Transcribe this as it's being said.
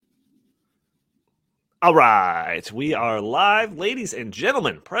All right, we are live. Ladies and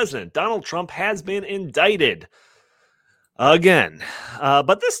gentlemen, President Donald Trump has been indicted again.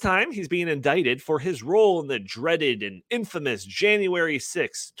 But this time, he's being indicted for his role in the dreaded and infamous January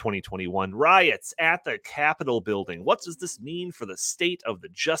 6, 2021 riots at the Capitol building. What does this mean for the state of the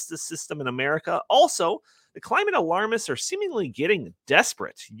justice system in America? Also, the climate alarmists are seemingly getting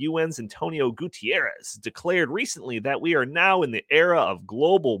desperate. UN's Antonio Gutierrez declared recently that we are now in the era of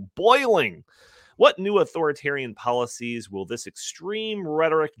global boiling. What new authoritarian policies will this extreme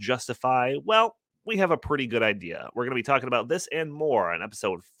rhetoric justify? Well, we have a pretty good idea. We're going to be talking about this and more on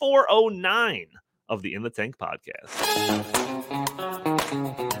episode 409 of the In the Tank podcast.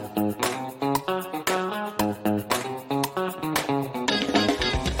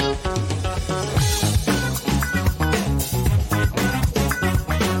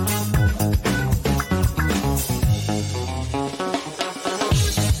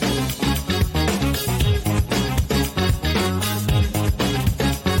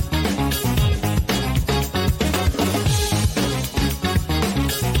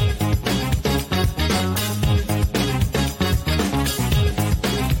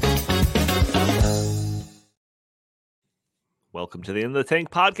 Welcome to the In the Tank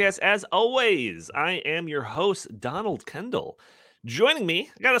podcast. As always, I am your host, Donald Kendall. Joining me,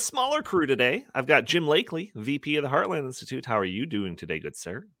 I got a smaller crew today. I've got Jim Lakely, VP of the Heartland Institute. How are you doing today, good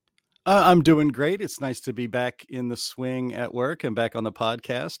sir? I'm doing great. It's nice to be back in the swing at work and back on the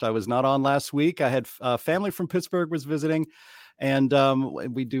podcast. I was not on last week. I had family from Pittsburgh was visiting, and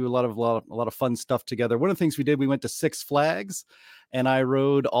we do a lot of fun stuff together. One of the things we did, we went to Six Flags, and I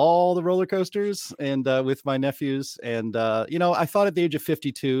rode all the roller coasters and with my nephews. And I thought at the age of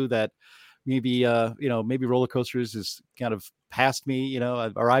 52 that maybe roller coasters is kind of past me,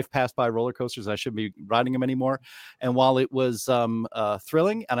 or I've passed by roller coasters. I shouldn't be riding them anymore. And while it was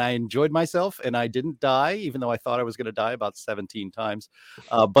thrilling and I enjoyed myself and I didn't die, even though I thought I was going to die about 17 times,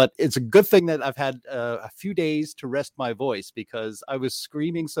 but it's a good thing that I've had a few days to rest my voice because I was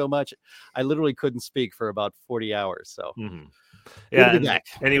screaming so much. I literally couldn't speak for about 40 hours. So yeah,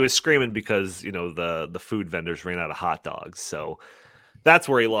 and he was screaming because, the food vendors ran out of hot dogs. So that's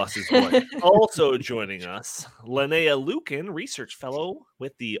where he lost his voice. Also joining us, Linnea Lucan, research fellow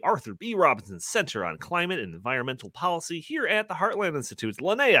with the Arthur B. Robinson Center on Climate and Environmental Policy here at the Heartland Institute.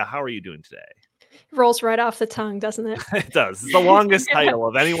 Linnea, how are you doing today? It rolls right off the tongue, doesn't it? It does. It's the longest title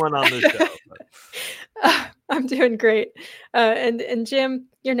of anyone on this show. I'm doing great. And Jim,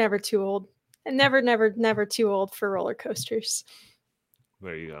 you're never too old. And never too old for roller coasters.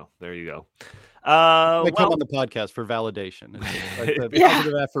 There you go. I come on the podcast for validation.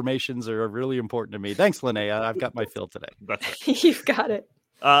 Positive affirmations are really important to me. Thanks, Linnea. I've got my fill today. That's right. You've got it.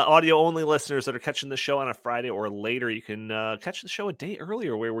 Audio-only listeners that are catching the show on a Friday or later, you can catch the show a day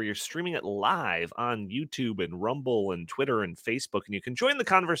earlier where you're streaming it live on YouTube and Rumble and Twitter and Facebook. And you can join the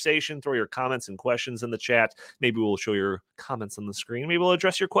conversation, throw your comments and questions in the chat. Maybe we'll show your comments on the screen. Maybe we'll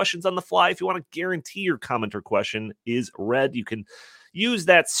address your questions on the fly. If you want to guarantee your comment or question is read, you can use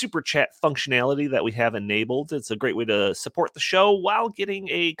that super chat functionality that we have enabled. It's a great way to support the show while getting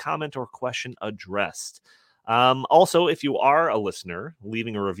a comment or question addressed. Also, if you are a listener,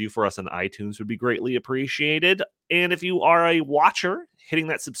 leaving a review for us on iTunes would be greatly appreciated. And if you are a watcher, hitting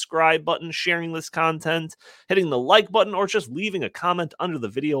that subscribe button, sharing this content, hitting the like button, or just leaving a comment under the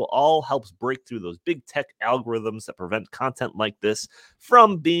video all helps break through those big tech algorithms that prevent content like this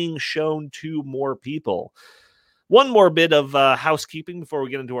from being shown to more people. One more bit of housekeeping before we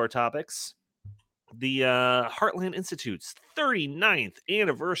get into our topics. The Heartland Institute's 39th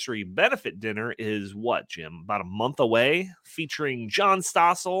anniversary benefit dinner is what, Jim? About a month away, featuring John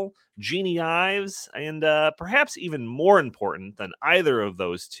Stossel, Jeannie Ives, and perhaps even more important than either of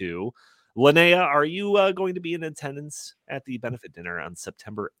those two, Linnea, are you going to be in attendance at the benefit dinner on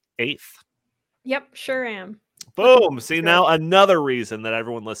September 8th? Yep, sure am. Boom! See, now another reason that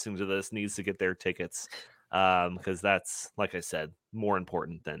everyone listening to this needs to get their tickets. Because that's, like I said, more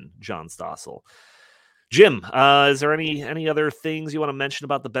important than John Stossel. Jim, is there any other things you want to mention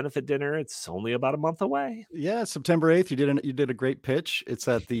about the benefit dinner? It's only about a month away. Yeah, September 8th. You did a great pitch. It's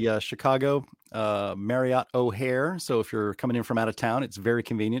at the Chicago Marriott O'Hare. So if you're coming in from out of town, it's very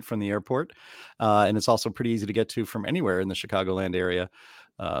convenient from the airport, and it's also pretty easy to get to from anywhere in the Chicagoland area.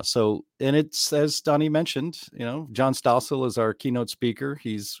 And it's, as Donnie mentioned, John Stossel is our keynote speaker.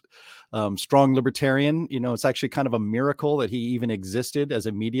 He's strong libertarian. It's actually kind of a miracle that he even existed as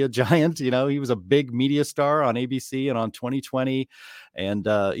a media giant. He was a big media star on ABC and on 2020. And,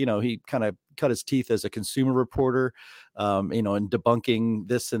 he kind of cut his teeth as a consumer reporter, and debunking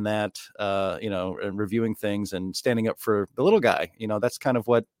this and that, and reviewing things and standing up for the little guy. That's kind of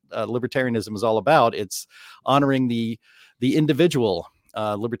what libertarianism is all about. It's honoring the individual.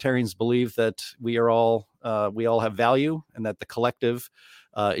 Libertarians believe that we all have value, and that the collective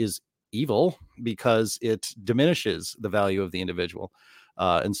is evil because it diminishes the value of the individual.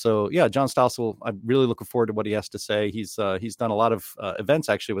 And so, yeah, John Stossel, I'm really looking forward to what he has to say. He's done a lot of events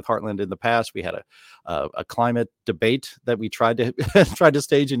actually with Heartland in the past. We had a climate debate that we tried to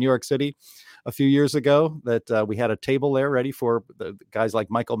stage in New York City a few years ago, that we had a table there ready for the guys like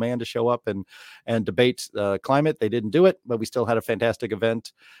Michael Mann to show up and debate climate. They didn't do it, but we still had a fantastic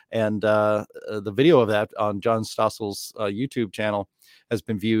event. And the video of that on John Stossel's YouTube channel has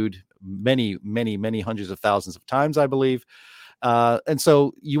been viewed many, many, many hundreds of thousands of times, I believe. And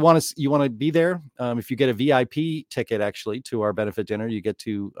so you want to be there. If you get a VIP ticket, actually, to our benefit dinner, you get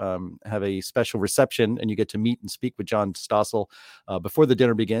to have a special reception, and you get to meet and speak with John Stossel before the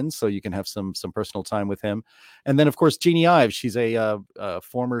dinner begins, so you can have some personal time with him. And then, of course, Jeannie Ives. She's a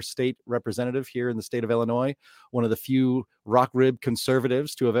former state representative here in the state of Illinois, one of the few rock rib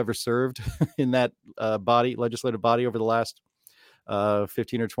conservatives to have ever served in that legislative body over the last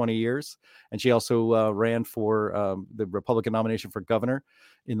 15 or 20 years. And she also ran for the Republican nomination for governor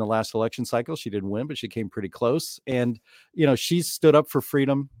in the last election cycle. She didn't win, but she came pretty close. And, she's stood up for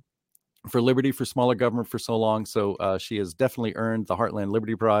freedom, for liberty, for smaller government for so long. So she has definitely earned the Heartland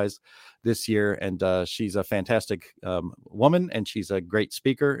Liberty Prize this year. And she's a fantastic woman, and she's a great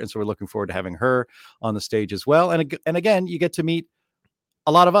speaker. And so we're looking forward to having her on the stage as well. And again, you get to meet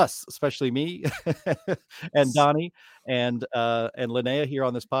a lot of us, especially me and Donnie and Linnea here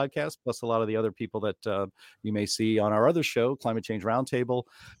on this podcast, plus a lot of the other people that you may see on our other show, Climate Change Roundtable.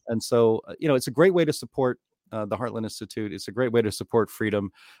 And so, it's a great way to support the Heartland Institute. It's a great way to support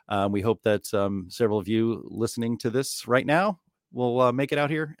freedom. We hope that several of you listening to this right now will make it out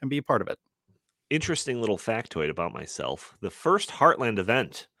here and be a part of it. Interesting little factoid about myself. The first Heartland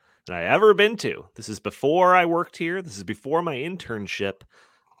event that I ever been to, this is before I worked here, this is before my internship,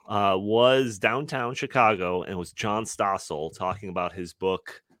 was downtown Chicago, and was John Stossel talking about his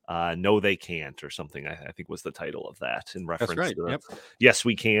book, No They Can't, or something, I think was the title of that, in reference to Yes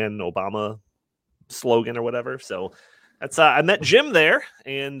We Can Obama slogan or whatever. So that's I met Jim there,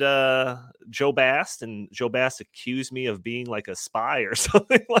 and Joe Bast, and Joe Bast accused me of being like a spy or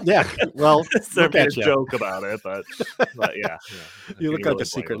something like that. Well, there made a joke about it, but yeah. You look like a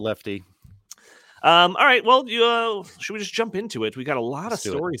secret lefty. All right, well, should we just jump into it? We got a lot of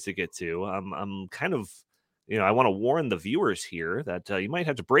stories to get to. I'm kind of, I want to warn the viewers here that you might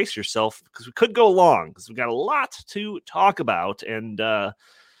have to brace yourself, because we could go long, because we got a lot to talk about. And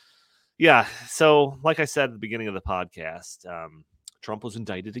yeah, so like I said at the beginning of the podcast, Trump was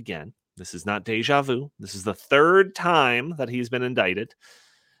indicted again. This is not deja vu. This is the third time that he's been indicted.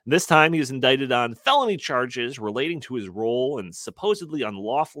 This time, he was indicted on felony charges relating to his role in supposedly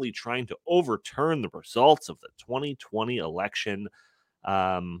unlawfully trying to overturn the results of the 2020 election,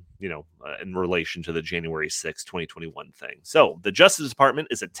 in relation to the January 6, 2021 thing. So the Justice Department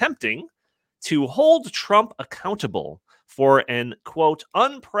is attempting to hold Trump accountable for an, quote,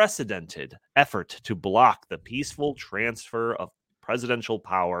 unprecedented effort to block the peaceful transfer of presidential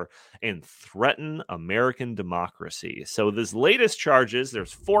power and threaten American democracy. So this latest charges,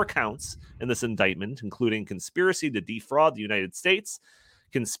 there's 4 counts in this indictment, including conspiracy to defraud the United States,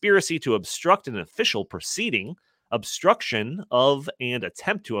 conspiracy to obstruct an official proceeding, obstruction of and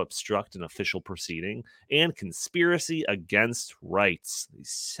attempt to obstruct an official proceeding, and conspiracy against rights.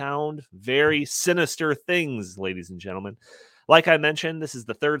 These sound very sinister things, ladies and gentlemen. Like I mentioned, this is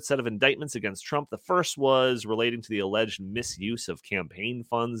the third set of indictments against Trump. The first was relating to the alleged misuse of campaign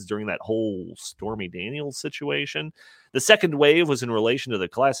funds during that whole Stormy Daniels situation. The second wave was in relation to the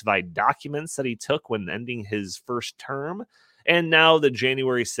classified documents that he took when ending his first term. And now the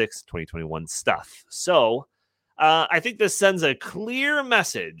January 6th, 2021 stuff. So I think this sends a clear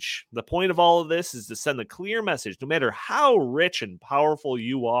message. The point of all of this is to send a clear message. No matter how rich and powerful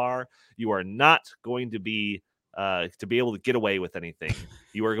you are not going to be able to get away with anything.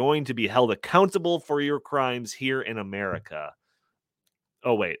 You are going to be held accountable for your crimes here in America.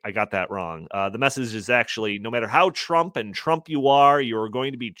 Oh, wait, I got that wrong. The message is actually, no matter how Trump you are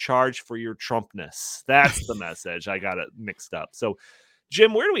going to be charged for your Trumpness. That's the message. I got it mixed up. So,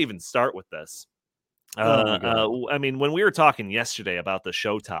 Jim, where do we even start with this? I mean, when we were talking yesterday about the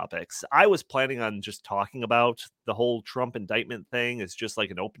show topics, I was planning on just talking about the whole Trump indictment thing as just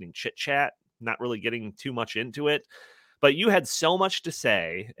like an opening chit chat, not really getting too much into it. But you had so much to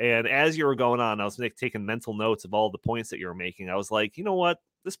say. And as you were going on, I was taking mental notes of all the points that you were making. I was like, you know what?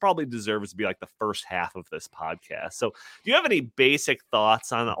 This probably deserves to be like the first half of this podcast. So do you have any basic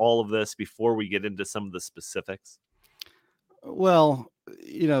thoughts on all of this before we get into some of the specifics? Well,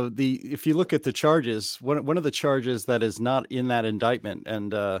 if you look at the charges, one of the charges that is not in that indictment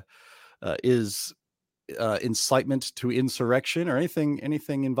and is incitement to insurrection or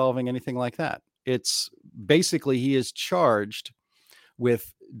anything involving anything like that. It's basically he is charged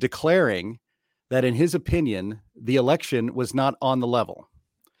with declaring that, in his opinion, the election was not on the level.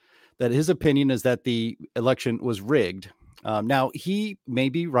 That his opinion is that the election was rigged. Now, he may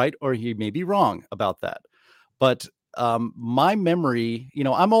be right or he may be wrong about that. But my memory,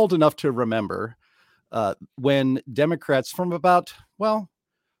 I'm old enough to remember when Democrats from about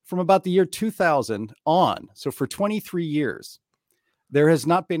the year 2000 on, so for 23 years, there has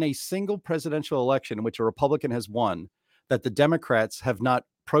not been a single presidential election in which a Republican has won that the Democrats have not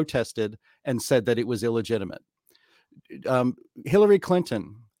protested and said that it was illegitimate. Hillary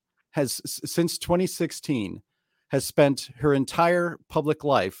Clinton has, since 2016, has spent her entire public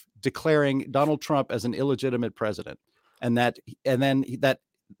life declaring Donald Trump as an illegitimate president, and that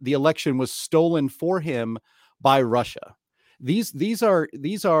the election was stolen for him by Russia. These are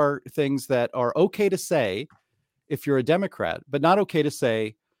things that are okay to say if you're a Democrat, but not okay to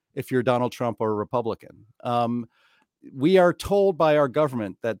say if you're Donald Trump or a Republican. We are told by our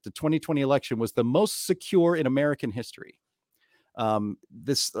government that the 2020 election was the most secure in American history.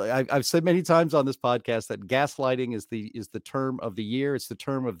 I've said many times on this podcast that gaslighting is the term of the year. It's the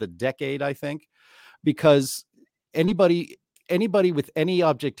term of the decade, I think, because anybody with any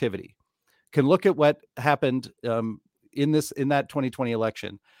objectivity can look at what happened in that 2020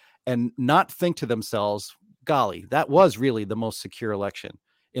 election and not think to themselves, golly, that was really the most secure election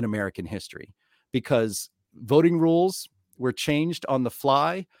in American history, because voting rules were changed on the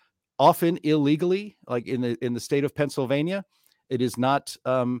fly, often illegally, like in the state of Pennsylvania. It is not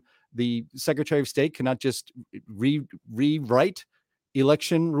the Secretary of State cannot just rewrite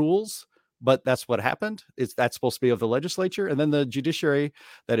election rules, but that's what happened. That's supposed to be of the legislature, and then the judiciary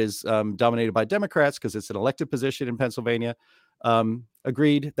that is dominated by Democrats, because it's an elected position in Pennsylvania,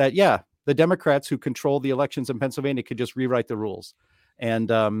 agreed that the Democrats who control the elections in Pennsylvania could just rewrite the rules, and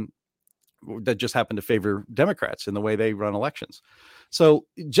that just happened to favor Democrats in the way they run elections. So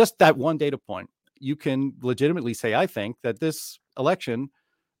just that one data point, you can legitimately say, I think, that this election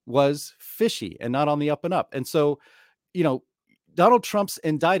was fishy and not on the up and up. And so, Donald Trump's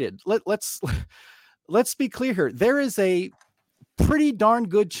indicted. Let's be clear here. There is a pretty darn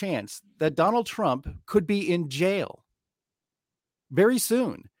good chance that Donald Trump could be in jail very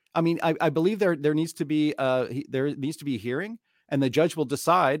soon. I mean, I believe there needs to be a hearing, and the judge will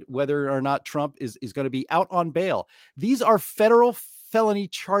decide whether or not Trump is going to be out on bail. These are federal felony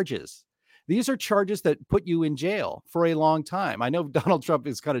charges. These are charges that put you in jail for a long time. I know Donald Trump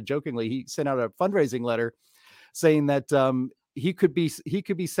is kind of jokingly, he sent out a fundraising letter saying that he could be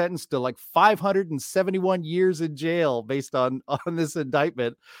sentenced to like 571 years in jail based on this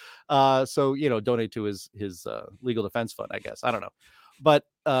indictment. So donate to his legal defense fund, I guess. I don't know. But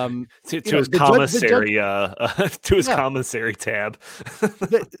to his commissary, to his commissary tab.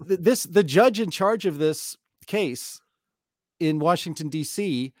 the judge in charge of this case in Washington,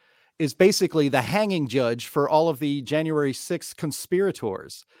 D.C. is basically the hanging judge for all of the January 6th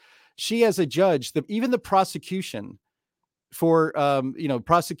conspirators. She, as a judge, even the prosecution for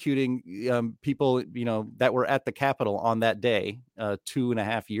prosecuting people that were at the Capitol on that day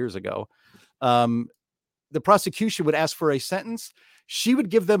 2.5 years ago, the prosecution would ask for a sentence. She would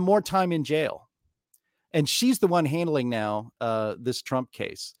give them more time in jail. And she's the one handling now this Trump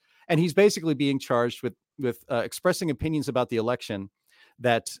case. And he's basically being charged with expressing opinions about the election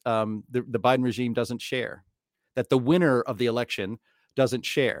that the Biden regime doesn't share, that the winner of the election doesn't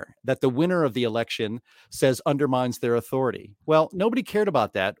share, that the winner of the election says undermines their authority. Well, nobody cared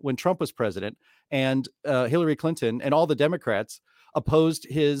about that when Trump was president, and Hillary Clinton and all the Democrats opposed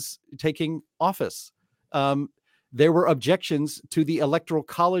his taking office. There were objections to the Electoral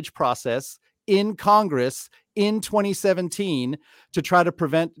College process in Congress in 2017 to try to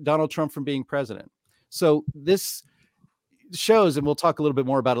prevent Donald Trump from being president. So this shows, and we'll talk a little bit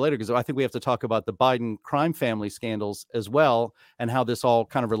more about it later, because I think we have to talk about the Biden crime family scandals as well, and how this all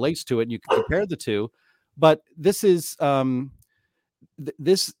kind of relates to it. And you can compare the two, but this is I'm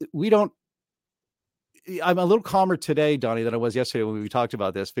a little calmer today, Donnie, than I was yesterday when we talked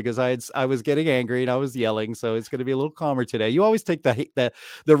about this, because I was getting angry and I was yelling. So it's going to be a little calmer today. You always take the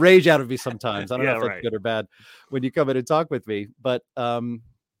rage out of me sometimes. I don't know if that's good or bad when you come in and talk with me, but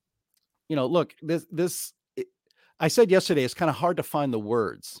look, this I said yesterday, it's kind of hard to find the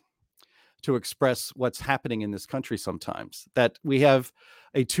words to express what's happening in this country sometimes, that we have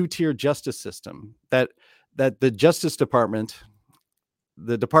a two-tier justice system, that the Justice Department,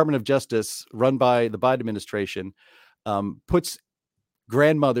 the Department of Justice run by the Biden administration, puts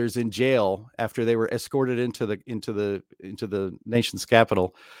grandmothers in jail after they were escorted into the nation's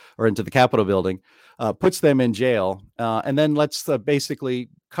capital, or into the Capitol building, puts them in jail, and then lets basically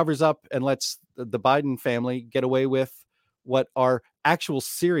covers up and lets the Biden family get away with what are actual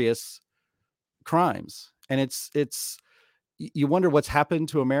serious crimes. And it's you wonder what's happened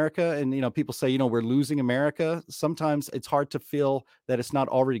to America. And people say we're losing America. Sometimes it's hard to feel that it's not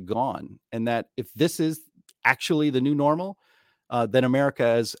already gone, and that if this is actually the new normal, then America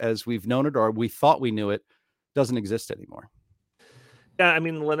as we've known it, or we thought we knew it, doesn't exist anymore. Yeah, I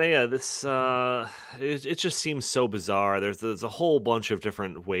mean, Linnea, this it just seems so bizarre. There's a whole bunch of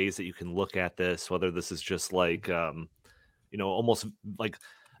different ways that you can look at this, whether this is just like almost like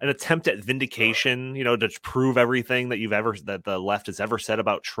an attempt at vindication, to prove everything that the left has ever said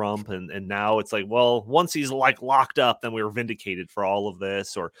about Trump. And now it's like, well, once he's like locked up, then we were vindicated for all of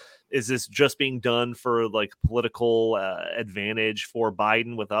this. Or is this just being done for like political advantage for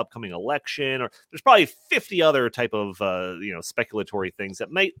Biden with the upcoming election? Or there's probably 50 other type of, speculatory things that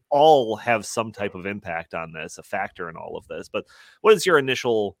might all have some type of impact on this, a factor in all of this. But what is your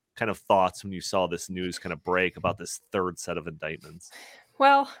initial kind of thoughts when you saw this news kind of break about this third set of indictments?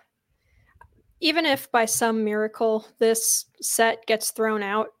 Well, even if by some miracle this set gets thrown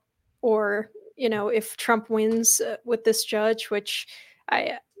out, or, if Trump wins with this judge, which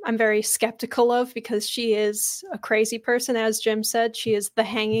I'm very skeptical of, because she is a crazy person. As Jim said, she is the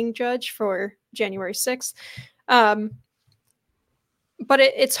hanging judge for January 6th. But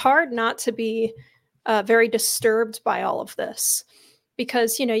it's hard not to be very disturbed by all of this,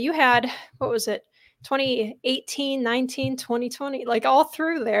 because, you had, what was it? 2018, 19, 2020, like all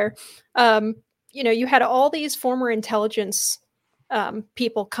through there, you had all these former intelligence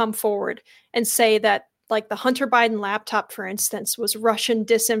people come forward and say that, like, the Hunter Biden laptop, for instance, was Russian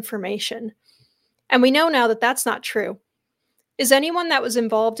disinformation. And we know now that that's not true. Is anyone that was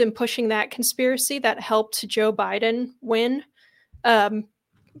involved in pushing that conspiracy that helped Joe Biden win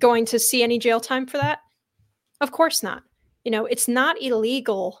going to see any jail time for that? Of course not. It's not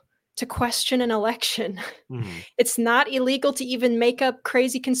illegal to question an election. Mm-hmm. It's not illegal to even make up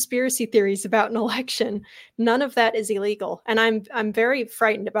crazy conspiracy theories about an election. None of that is illegal. And I'm very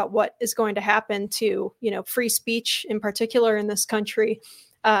frightened about what is going to happen to, free speech in particular in this country,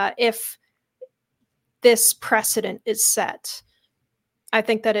 if this precedent is set. I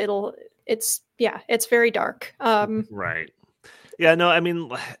think that it's very dark. Right. Yeah, no, I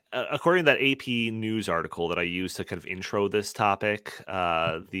mean, according to that AP News article that I used to kind of intro this topic,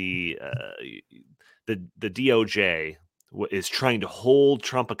 the DOJ is trying to hold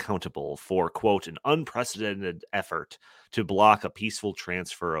Trump accountable for, quote, an unprecedented effort to block a peaceful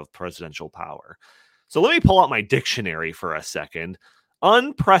transfer of presidential power. So let me pull out my dictionary for a second.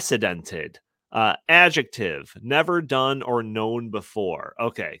 Unprecedented. Adjective, never done or known before.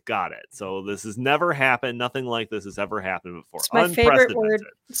 Okay, got it. So this has never happened. Nothing like this has ever happened before. It's my favorite word.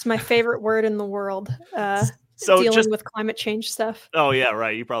 It's my favorite word in the world. So dealing with climate change stuff. Oh yeah,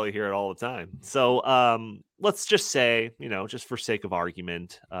 right. You probably hear it all the time. So let's just say, just for sake of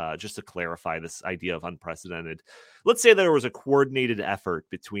argument, just to clarify this idea of unprecedented, let's say there was a coordinated effort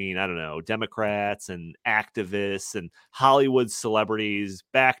between, I don't know, Democrats and activists and Hollywood celebrities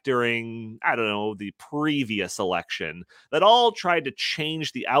back during, I don't know, the previous election that all tried to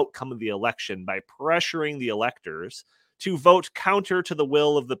change the outcome of the election by pressuring the electors to vote counter to the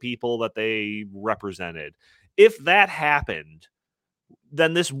will of the people that they represented. If that happened,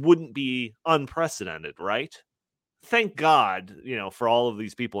 then this wouldn't be unprecedented, right? Thank God, for all of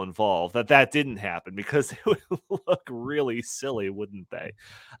these people involved that didn't happen, because it would look really silly, wouldn't they?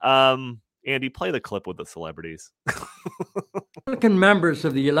 Andy, play the clip with the celebrities. Republican members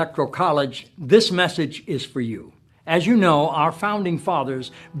of the Electoral College, this message is for you. As you know, our founding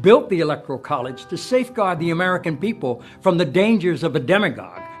fathers built the Electoral College to safeguard the American people from the dangers of a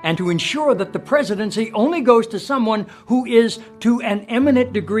demagogue, and to ensure that the presidency only goes to someone who is, to an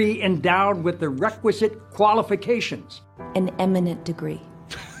eminent degree, endowed with the requisite qualifications. An eminent degree.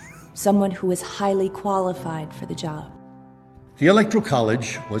 Someone who is highly qualified for the job. The Electoral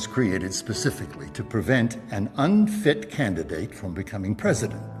College was created specifically to prevent an unfit candidate from becoming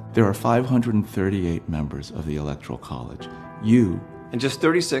president. There are 538 members of the Electoral College. You and just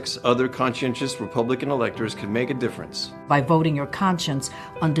 36 other conscientious Republican electors can make a difference. By voting your conscience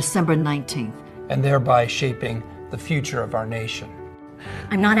on December 19th. And thereby shaping the future of our nation.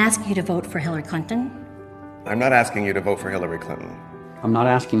 I'm not asking you to vote for Hillary Clinton. I'm not asking you to vote for Hillary Clinton. I'm not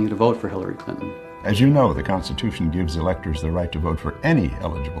asking you to vote for Hillary Clinton. As you know, the Constitution gives electors the right to vote for any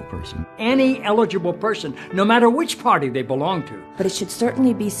eligible person. Any eligible person, no matter which party they belong to. But it should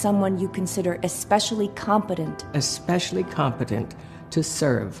certainly be someone you consider especially competent. Especially competent to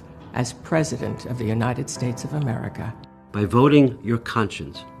serve as President of the United States of America. By voting your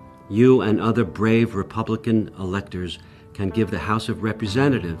conscience, you and other brave Republican electors can give the House of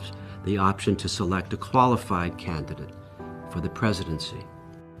Representatives the option to select a qualified candidate for the presidency.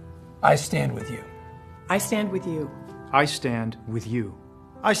 I stand with you. I stand with you. I stand with you.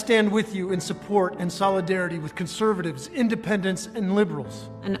 I stand with you in support and solidarity with conservatives, independents, and liberals.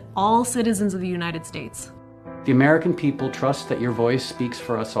 And all citizens of the United States. The American people trust that your voice speaks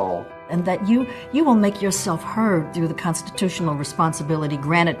for us all. And that you will make yourself heard through the constitutional responsibility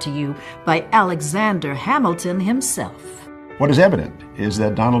granted to you by Alexander Hamilton himself. What is evident is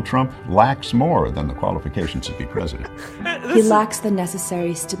that Donald Trump lacks more than the qualifications to be president. He lacks the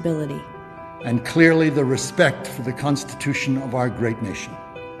necessary stability. And clearly the respect for the Constitution of our great nation.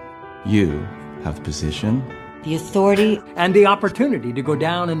 You have position, the authority, and the opportunity to go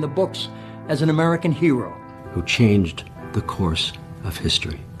down in the books as an American hero who changed the course of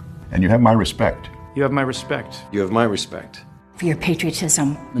history. And you have my respect. You have my respect. You have my respect. For your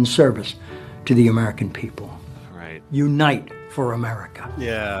patriotism and service to the American people. Right. Unite for America.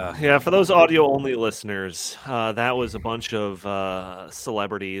 Yeah. For those audio-only listeners, that was a bunch of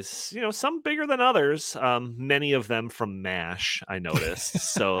celebrities. Some bigger than others. Many of them from MASH, I noticed.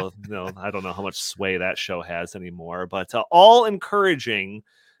 So, I don't know how much sway that show has anymore. But all encouraging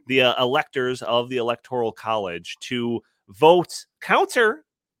the electors of the Electoral College to vote counter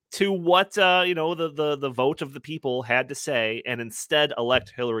to what the vote of the people had to say, and instead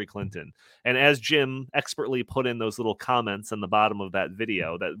elect Hillary Clinton. And as Jim expertly put in those little comments on the bottom of that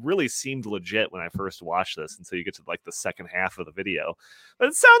video, that really seemed legit when I first watched this, until you get to like the second half of the video. But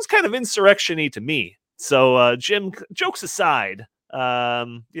it sounds kind of insurrection-y to me. So Jim, jokes aside, what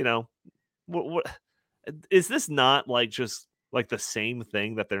is this not like just like the same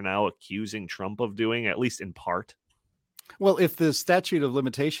thing that they're now accusing Trump of doing, at least in part? Well, if the statute of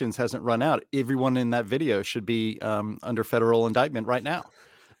limitations hasn't run out, everyone in that video should be under federal indictment right now,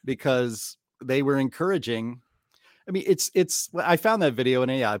 because they were encouraging. I mean, I found that video,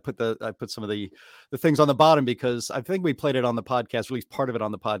 and I put some of the things on the bottom, because I think we played it on the podcast, at least part of it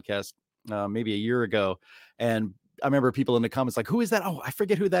on the podcast, maybe a year ago. And I remember people in the comments like, "Who is that? Oh, I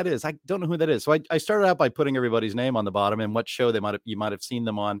forget who that is. I don't know who that is." So I started out by putting everybody's name on the bottom and what show you might have seen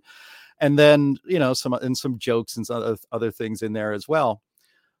them on. And then, some jokes and some other things in there as well.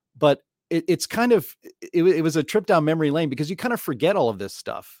 But it's kind of, it was a trip down memory lane, because you kind of forget all of this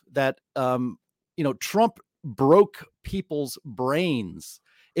stuff that, Trump broke people's brains.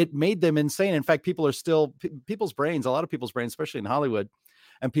 It made them insane. In fact, people's brains, a lot of people's brains, especially in Hollywood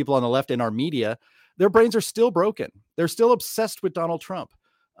and people on the left in our media, their brains are still broken. They're still obsessed with Donald Trump.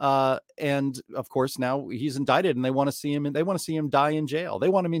 And of course, now he's indicted, and they want to see him die in jail. They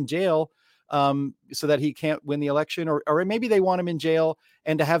want him in jail so that he can't win the election, or maybe they want him in jail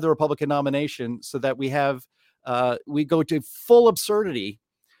and to have the Republican nomination, so that we go to full absurdity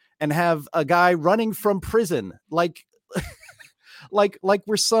and have a guy running from prison, like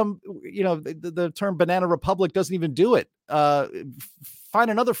we're some, the term banana republic doesn't even do it.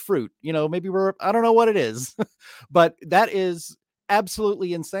 Find another fruit, maybe I don't know what it is, but that is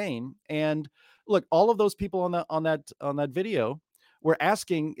absolutely insane. And look, all of those people on that video were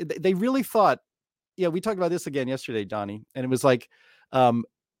asking, they really thought, we talked about this again yesterday, Donnie, and it was like,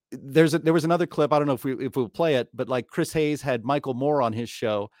 there was another clip. I don't know if we'll play it, but like Chris Hayes had Michael Moore on his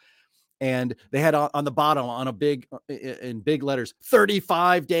show, and they had on the bottom in big letters,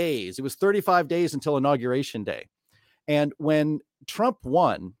 35 days. It was 35 days until Inauguration Day. And when Trump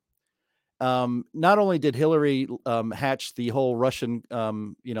won, not only did Hillary hatch the whole Russian,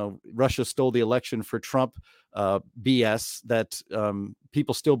 Russia stole the election for Trump BS that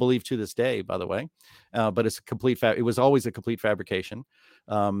people still believe to this day, by the way, but it's it was always a complete fabrication.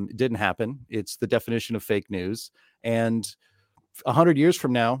 It didn't happen. It's the definition of fake news. And 100 years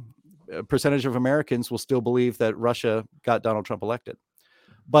from now, a percentage of Americans will still believe that Russia got Donald Trump elected.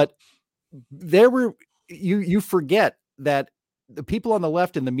 But you forget that the people on the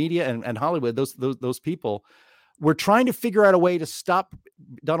left in the media and Hollywood, those people were trying to figure out a way to stop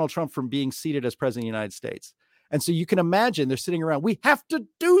Donald Trump from being seated as president of the United States. And so you can imagine they're sitting around, we have to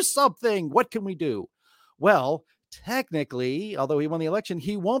do something. What can we do? Well, technically, although he won the election,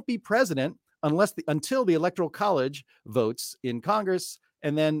 he won't be president until the Electoral College votes in Congress.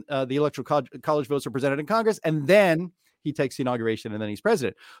 And then the Electoral College votes are presented in Congress. And then he takes the inauguration, and then he's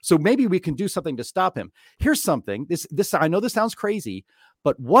president. So maybe we can do something to stop him. Here's something. This I know this sounds crazy,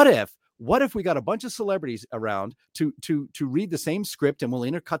 but what if we got a bunch of celebrities around to read the same script, and we'll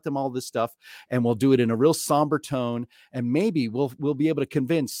intercut them all this stuff, and we'll do it in a real somber tone, and maybe we'll be able to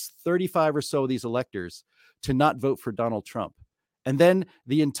convince 35 or so of these electors to not vote for Donald Trump. And then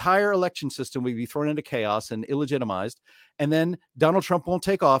the entire election system would be thrown into chaos and illegitimized. And then Donald Trump won't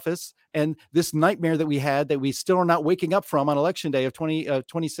take office. And this nightmare that we had that we still are not waking up from on election day of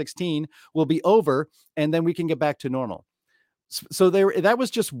 2016 will be over. And then we can get back to normal. So that was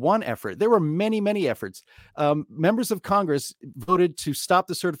just one effort. There were many, many efforts. Members of Congress voted to stop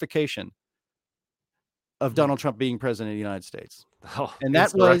the certification of Donald Trump being president of the United States. Oh, and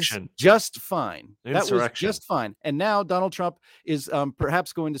that was just fine. That was just fine. And now Donald Trump is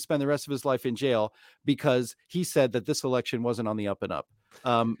perhaps going to spend the rest of his life in jail because he said that this election wasn't on the up and up.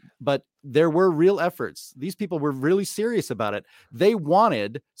 But there were real efforts. These people were really serious about it. They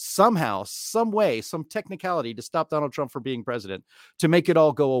wanted somehow, some way, some technicality to stop Donald Trump from being president, to make it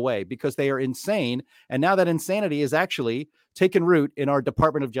all go away because they are insane. And now that insanity is actually taken root in our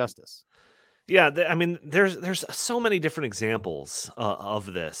Department of Justice. Yeah, I mean, there's so many different examples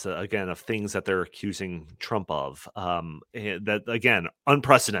of this, again, of things that they're accusing Trump of. That, again,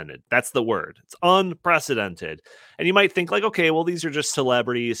 unprecedented. That's the word. It's unprecedented. And you might think like, okay, well, these are just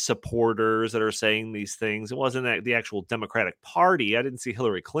celebrity supporters that are saying these things. It wasn't the actual Democratic Party. I didn't see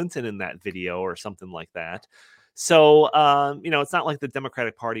Hillary Clinton in that video or something like that. So, it's not like the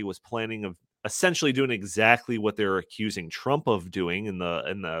Democratic Party was planning of essentially doing exactly what they're accusing Trump of doing in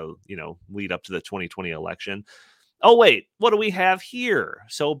the lead up to the 2020 election. Oh, wait, what do we have here?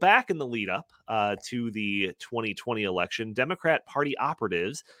 So back in the lead up to the 2020 election, Democrat Party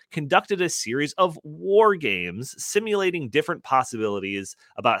operatives conducted a series of war games simulating different possibilities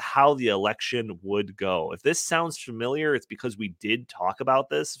about how the election would go. If this sounds familiar, it's because we did talk about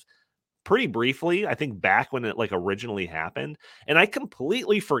this pretty briefly, I think, back when it originally happened. And I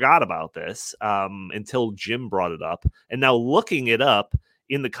completely forgot about this until Jim brought it up. And now looking it up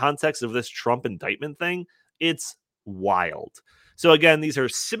in the context of this Trump indictment thing, it's wild. So again, these are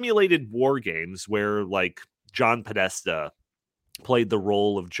simulated war games where John Podesta played the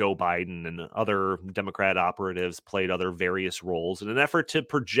role of Joe Biden and other Democrat operatives played other various roles in an effort to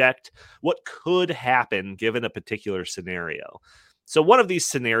project what could happen given a particular scenario. So one of these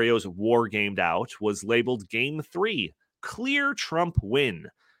scenarios war gamed out was labeled Game 3, Clear Trump Win.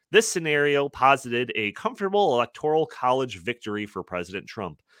 This scenario posited a comfortable electoral college victory for President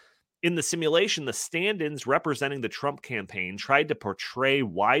Trump. In the simulation, the stand-ins representing the Trump campaign tried to portray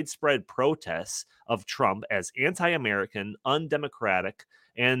widespread protests of Trump as anti-American, undemocratic,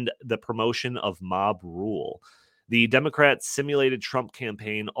 and the promotion of mob rule. The Democrats' simulated Trump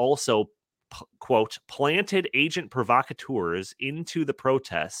campaign also quote, planted agent provocateurs into the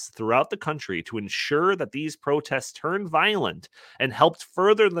protests throughout the country to ensure that these protests turned violent and helped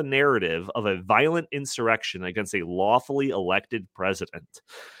further the narrative of a violent insurrection against a lawfully elected president.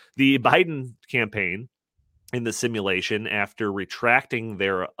 The Biden campaign in the simulation, after retracting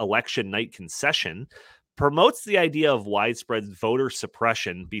their election night concession, promotes the idea of widespread voter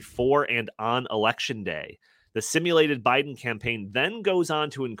suppression before and on election day. The simulated Biden campaign then goes on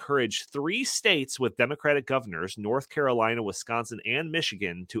to encourage 3 states with Democratic governors, North Carolina, Wisconsin, and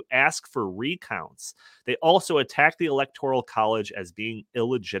Michigan, to ask for recounts. They also attack the Electoral College as being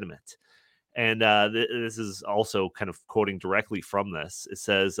illegitimate. And this is also kind of quoting directly from this. It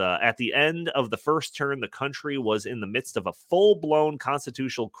says, at the end of the first term, the country was in the midst of a full-blown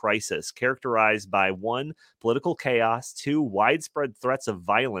constitutional crisis characterized by 1, political chaos, 2, widespread threats of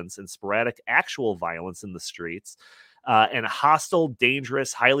violence and sporadic actual violence in the streets, and a hostile,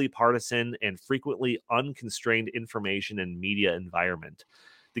 dangerous, highly partisan, and frequently unconstrained information and media environment.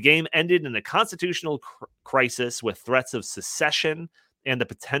 The game ended in a constitutional crisis with threats of secession, and the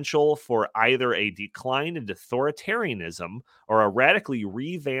potential for either a decline in authoritarianism or a radically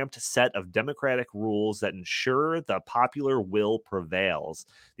revamped set of democratic rules that ensure the popular will prevails,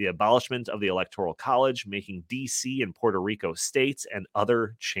 the abolishment of the Electoral College, making D.C. and Puerto Rico states, and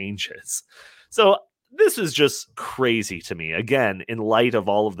other changes. So this is just crazy to me, again, in light of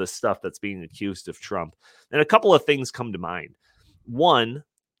all of this stuff that's being accused of Trump. And a couple of things come to mind. One,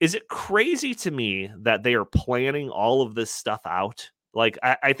 is it crazy to me that they are planning all of this stuff out?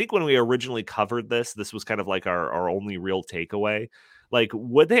 I think when we originally covered this was kind of like our only real takeaway.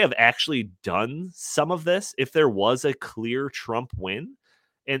 Would they have actually done some of this if there was a clear Trump win?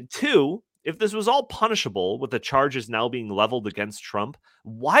 And 2, if this was all punishable with the charges now being leveled against Trump,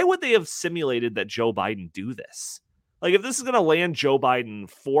 why would they have simulated that Joe Biden do this? If this is going to land Joe Biden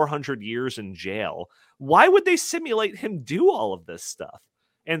 400 years in jail, why would they simulate him do all of this stuff?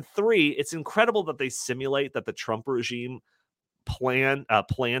 And 3, it's incredible that they simulate that the Trump regime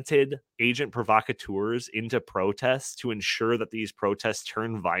planted agent provocateurs into protests to ensure that these protests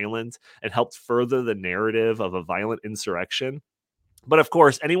turn violent and helped further the narrative of a violent insurrection. But of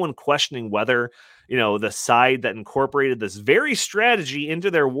course, anyone questioning whether, the side that incorporated this very strategy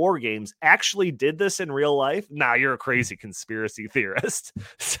into their war games actually did this in real life, nah, you're a crazy conspiracy theorist.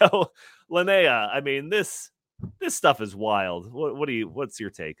 So, Linnea, I mean, this stuff is wild. What's your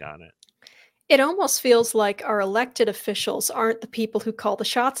take on it? It almost feels like our elected officials aren't the people who call the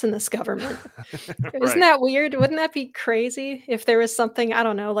shots in this government. Isn't that weird? Wouldn't that be crazy if there was something, I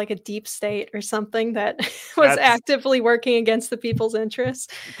don't know, like a deep state or something that was actively working against the people's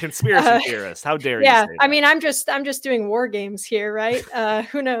interests? Conspiracy theorist, how dare you say that? I mean, I'm just doing war games here, right?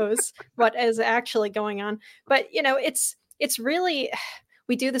 Who knows what is actually going on? But it's really,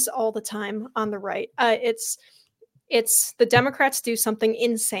 we do this all the time on the right. It's the Democrats do something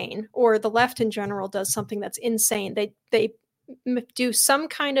insane, or the left in general does something that's insane. They do some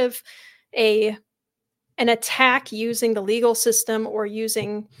kind of an attack using the legal system or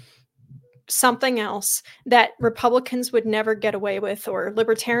using something else that Republicans would never get away with, or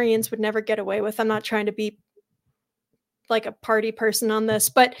libertarians would never get away with. I'm not trying to be like a party person on this,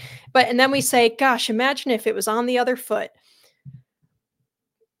 but and then we say, gosh, imagine if it was on the other foot.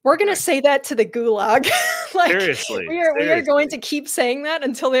 We're going to say that to the gulag. Seriously. We are going to keep saying that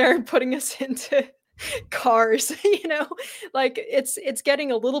until they are putting us into cars, it's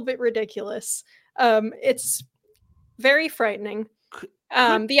getting a little bit ridiculous. It's very frightening.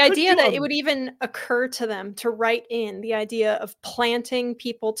 The idea that it would even occur to them to write in the idea of planting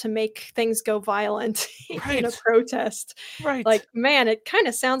people to make things go violent in a protest. Right. Like, man, it kind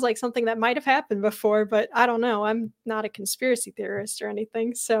of sounds like something that might have happened before, but I don't know. I'm not a conspiracy theorist or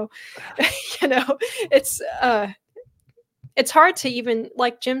anything. So, it's hard to even,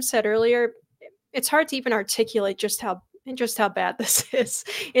 like Jim said earlier, it's hard to even articulate just how bad this is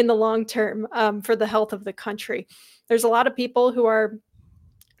in the long term for the health of the country. There's a lot of people who are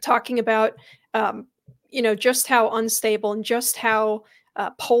talking about, just how unstable and just how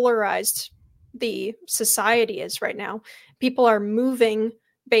polarized the society is right now. People are moving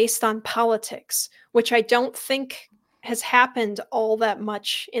based on politics, which I don't think has happened all that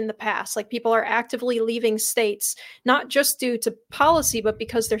much in the past. Like, people are actively leaving states, not just due to policy, but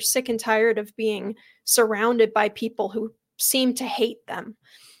because they're sick and tired of being surrounded by people who seem to hate them,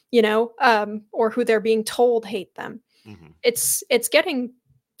 or who they're being told hate them. Mm-hmm. It's getting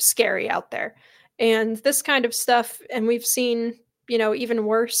scary out there. And this kind of stuff, and we've seen, even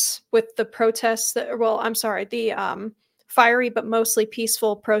worse with the protests the fiery but mostly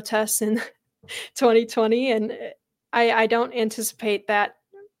peaceful protests in 2020. And I don't anticipate that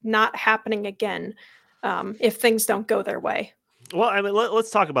not happening again if things don't go their way. Well, I mean, let's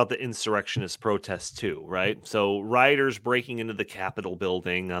talk about the insurrectionist protests too, right? So rioters breaking into the Capitol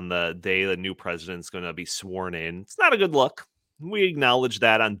building on the day the new president's going to be sworn in. It's not a good look. We acknowledge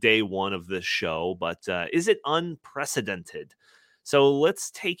that on day one of this show, but is it unprecedented? So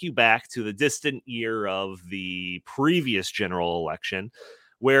let's take you back to the distant year of the previous general election,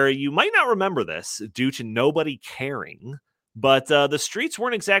 where you might not remember this due to nobody caring, but the streets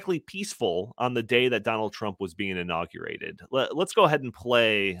weren't exactly peaceful on the day that Donald Trump was being inaugurated. Let's go ahead and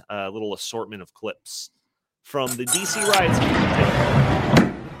play a little assortment of clips from the DC riots.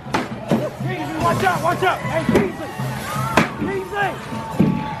 Watch out, watch out! Hey, Beasley!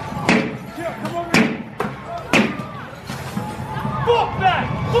 Chill, come over here. Fuck that!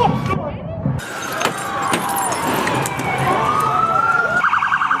 Fuck!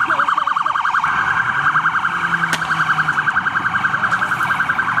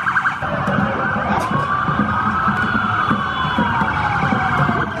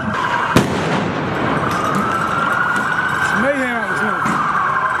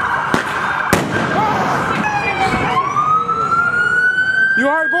 You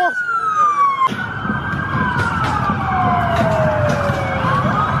all right, boss?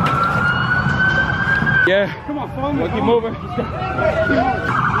 Yeah. Come on, follow me. We'll keep moving. Watch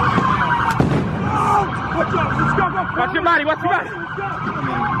out. Let's go. Watch your body. Watch your body.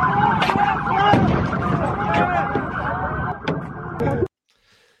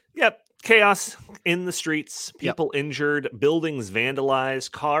 Yep. Chaos in the streets, people injured, buildings vandalized,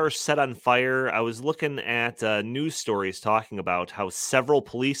 cars set on fire. I was looking at news stories talking about how several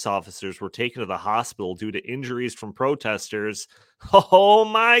police officers were taken to the hospital due to injuries from protesters. Oh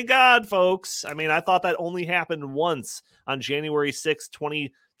my God, folks. I mean, I thought that only happened once on January 6th,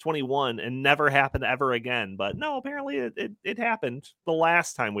 2021 and never happened ever again. But no, apparently it happened the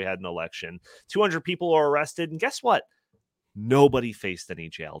last time we had an election. 200 people are arrested. And guess what? Nobody faced any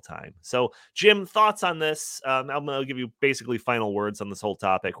jail time. So, Jim, thoughts on this? I'm going to give you basically final words on this whole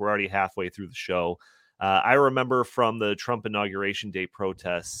topic. We're already halfway through the show. I remember from the Trump Inauguration Day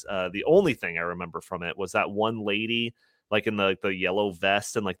protests, the only thing I remember from it was that one lady like in the yellow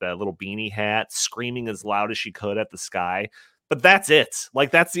vest and like that little beanie hat, screaming as loud as she could at the sky. But that's it.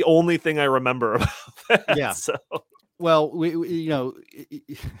 Like, that's the only thing I remember about that. Yeah. So, well, we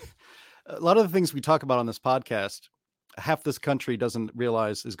a lot of the things we talk about on this podcast, half this country doesn't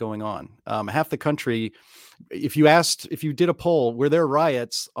realize is going on. Half the country, if you did a poll, were there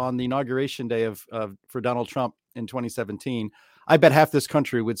riots on the inauguration day for Donald Trump in 2017? I bet half this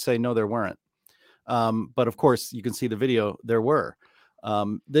country would say no, there weren't. But of course, you can see the video. There were.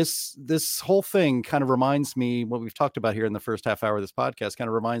 This whole thing kind of reminds me, what we've talked about here in the first half hour of this podcast, kind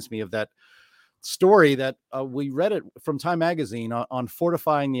of reminds me of that story that we read it from Time Magazine on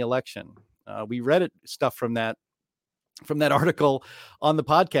fortifying the election. We read stuff from that article on the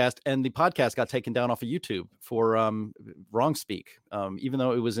podcast, and the podcast got taken down off of YouTube for wrong speak, even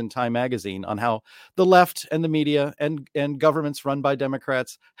though it was in Time Magazine, on how the left and the media and governments run by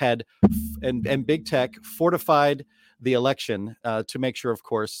Democrats had and big tech fortified the election to make sure, of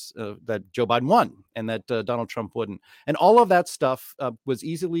course, that Joe Biden won and that Donald Trump wouldn't. And all of that stuff was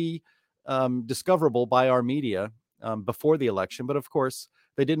easily discoverable by our media before the election. But of course,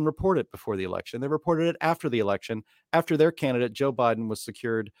 they didn't report it before the election. They reported it after the election, after their candidate, Joe Biden, was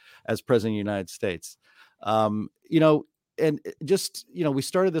secured as president of the United States. And just, we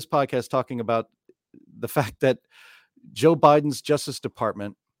started this podcast talking about the fact that Joe Biden's Justice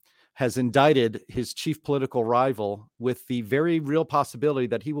Department has indicted his chief political rival with the very real possibility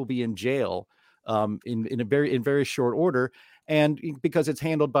that he will be in jail in very short order. And because it's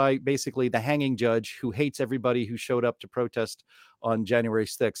handled by basically the hanging judge who hates everybody who showed up to protest on January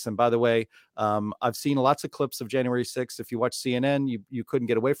 6th. And by the way, I've seen lots of clips of January 6th. If you watch CNN, you couldn't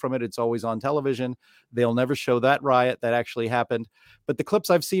get away from it. It's always on television. They'll never show that riot that actually happened. But the clips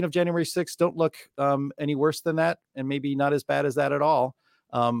I've seen of January 6th don't look any worse than that, and maybe not as bad as that at all.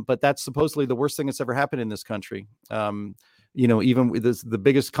 But that's supposedly the worst thing that's ever happened in this country. Even with the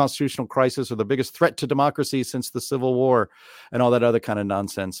biggest constitutional crisis or the biggest threat to democracy since the Civil War and all that other kind of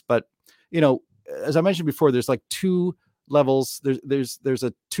nonsense. But, as I mentioned before, there's like two levels. There's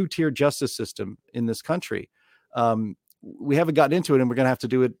a two-tier justice system in this country. We haven't gotten into it, and we're going to have to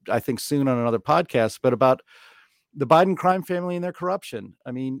do it, I think, soon on another podcast, but about the Biden crime family and their corruption.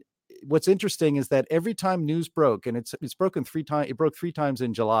 I mean, what's interesting is that every time news broke, and it's broken 3 times, it broke 3 times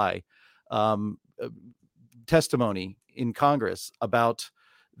in July, testimony in Congress about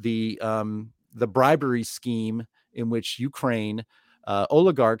the bribery scheme in which Ukraine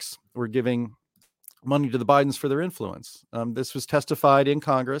oligarchs were giving money to the Bidens for their influence. This was testified in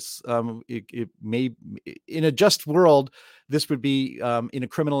Congress. It may, in a just world, this would be in a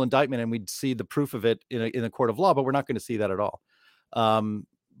criminal indictment, and we'd see the proof of it in a court of law. But we're not going to see that at all.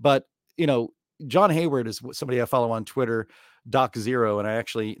 But John Hayward is somebody I follow on Twitter, Doc Zero,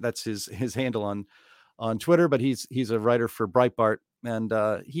 and that's his handle on Twitter, but he's a writer for Breitbart, and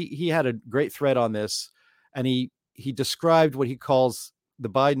he had a great thread on this, and he described what he calls the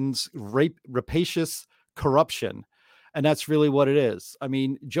Biden's rapacious corruption, and that's really what it is. I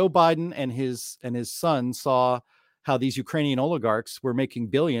mean, Joe Biden and his son saw how these Ukrainian oligarchs were making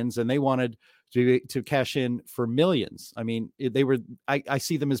billions, and they wanted to cash in for millions. I mean, I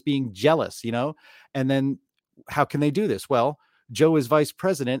see them as being jealous, and then how can they do this? Well, Joe is vice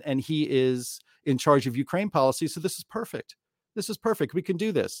president, and he is in charge of Ukraine policy. So this is perfect. We can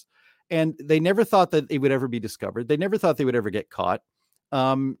do this. And they never thought that it would ever be discovered. They never thought they would ever get caught.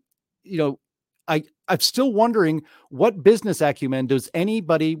 I'm still wondering, what business acumen does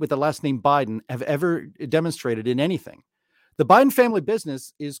anybody with the last name Biden have ever demonstrated in anything? The Biden family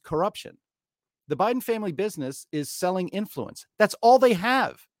business is corruption. The Biden family business is selling influence. That's all they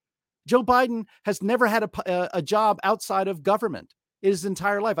have. Joe Biden has never had a job outside of government his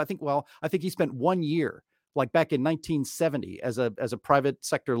entire life. I think he spent 1 year, like back in 1970, as a private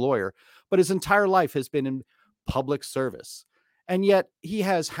sector lawyer, but his entire life has been in public service. And yet he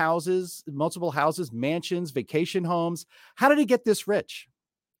has houses, multiple houses, mansions, vacation homes. How did he get this rich?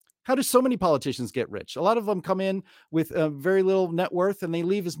 How do so many politicians get rich? A lot of them come in with very little net worth, and they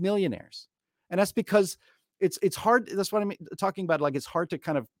leave as millionaires. And that's because it's hard. That's what I'm talking about. Like, it's hard to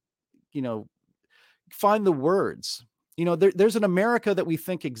kind of, find the words. There's an America that we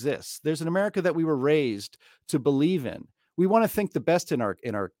think exists. There's an America that we were raised to believe in. We want to think the best of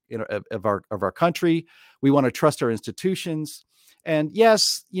our country. We want to trust our institutions. And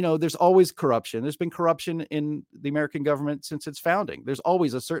yes, there's always corruption. There's been corruption in the American government since its founding. There's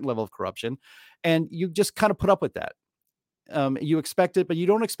always a certain level of corruption, and you just kind of put up with that. You expect it, but you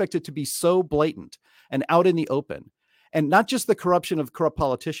don't expect it to be so blatant and out in the open. And not just the corruption of corrupt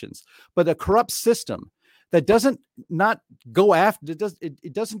politicians, but a corrupt system that doesn't not go after.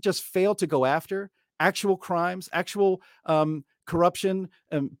 It doesn't just fail to go after actual crimes, actual corruption,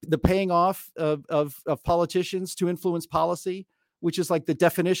 the paying off of politicians to influence policy, which is like the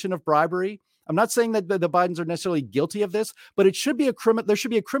definition of bribery. I'm not saying that the Bidens are necessarily guilty of this, but it should be there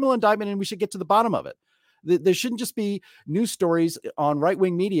should be a criminal indictment, and we should get to the bottom of it. There shouldn't just be news stories on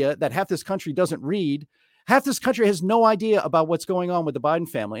right-wing media that half this country doesn't read. Half this country has no idea about what's going on with the Biden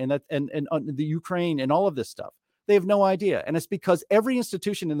family and the Ukraine and all of this stuff. They have no idea. And it's because every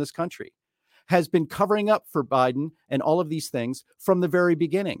institution in this country has been covering up for Biden and all of these things from the very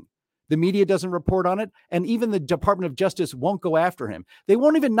beginning. The media doesn't report on it. And even the Department of Justice won't go after him. They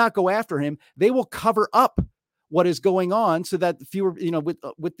won't even not go after him. They will cover up what is going on so that fewer,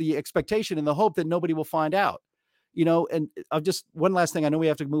 with the expectation and the hope that nobody will find out, and I'll just, one last thing. I know we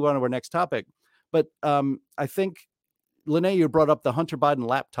have to move on to our next topic, but I think, Lene, you brought up the Hunter Biden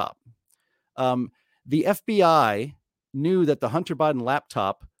laptop. The FBI knew that the Hunter Biden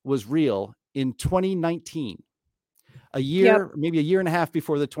laptop was real in 2019, maybe a year and a half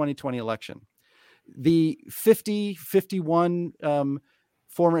before the 2020 election. The 51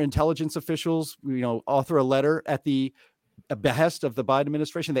 former intelligence officials, author a letter at the behest of the Biden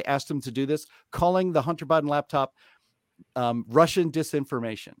administration. They asked them to do this, calling the Hunter Biden laptop Russian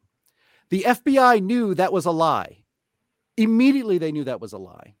disinformation. The FBI knew that was a lie. Immediately, they knew that was a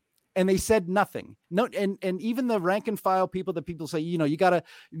lie. And they said nothing. No, and even the rank and file people that people say, you gotta,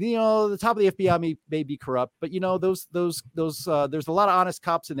 the top of the FBI may be corrupt, but those there's a lot of honest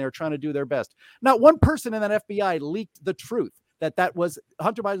cops in there trying to do their best. Not one person in that FBI leaked the truth that was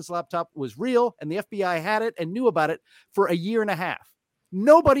Hunter Biden's laptop was real, and the FBI had it and knew about it for a year and a half.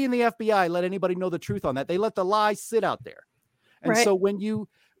 Nobody in the FBI let anybody know the truth on that. They let the lie sit out there. And right.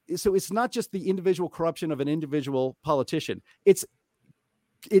 So it's not just the individual corruption of an individual politician. It's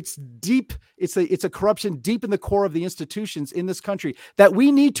deep. It's a corruption deep in the core of the institutions in this country that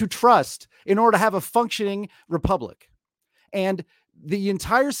we need to trust in order to have a functioning republic. And the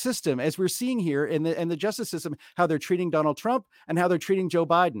entire system, as we're seeing here in the justice system, how they're treating Donald Trump and how they're treating Joe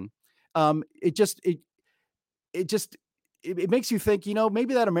Biden, it makes you think,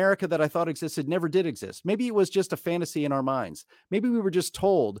 maybe that America that I thought existed never did exist. Maybe it was just a fantasy in our minds. Maybe we were just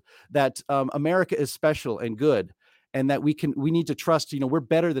told that America is special and good, and that we need to trust. We're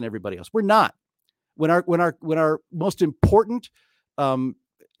better than everybody else. We're not. When our most important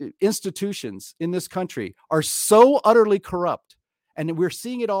institutions in this country are so utterly corrupt, and we're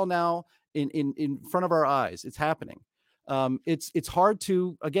seeing it all now in front of our eyes. It's happening. It's hard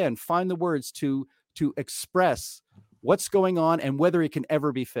to, again, find the words to express what's going on and whether it can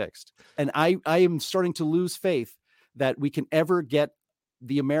ever be fixed. And I am starting to lose faith that we can ever get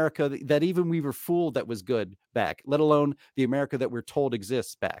the America that even we were fooled that was good back, let alone the America that we're told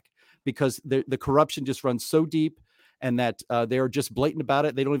exists back, because the corruption just runs so deep, and that they are just blatant about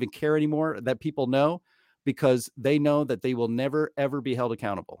it. They don't even care anymore that people know, because they know that they will never, ever be held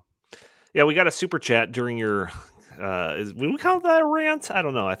accountable. Yeah, we got a super chat during your, would we call that a rant? I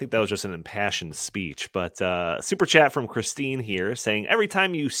don't know. I think that was just an impassioned speech. But super chat from Christine here saying, every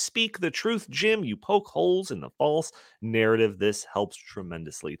time you speak the truth, Jim, you poke holes in the false narrative. This helps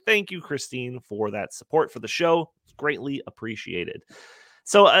tremendously. Thank you, Christine, for that support for the show. It's greatly appreciated.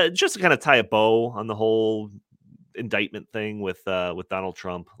 So just to kind of tie a bow on the whole indictment thing with Donald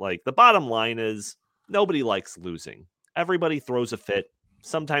Trump, like the bottom line is nobody likes losing. Everybody throws a fit.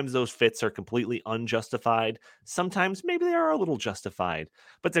 Sometimes those fits are completely unjustified. Sometimes maybe they are a little justified.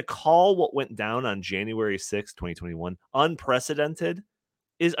 But to call what went down on January 6th, 2021 unprecedented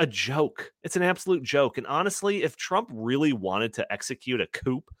is a joke. It's an absolute joke. And honestly, if Trump really wanted to execute a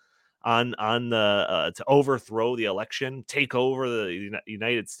coup on the to overthrow the election, take over the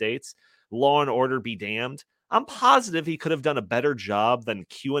United States, law and order be damned, I'm positive he could have done a better job than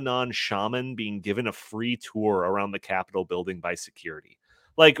QAnon shaman being given a free tour around the Capitol building by security.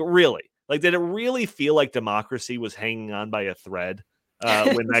 Like, really? Like, did it really feel like democracy was hanging on by a thread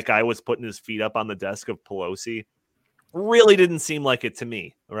when that guy was putting his feet up on the desk of Pelosi? Really didn't seem like it to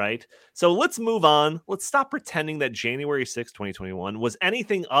me, right? So let's move on. Let's stop pretending that January 6, 2021 was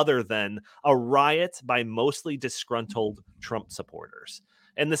anything other than a riot by mostly disgruntled Trump supporters.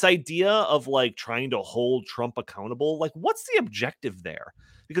 And this idea of like trying to hold Trump accountable, like what's the objective there?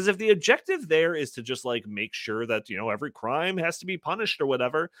 Because if the objective there is to just like make sure that, every crime has to be punished or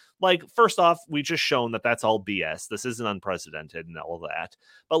whatever, like first off, we just shown that that's all BS. This isn't unprecedented and all of that.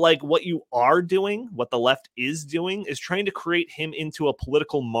 But like what you are doing, what the left is doing is trying to create him into a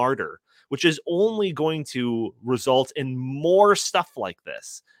political martyr, which is only going to result in more stuff like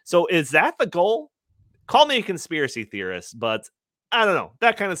this. So is that the goal? Call me a conspiracy theorist, but I don't know.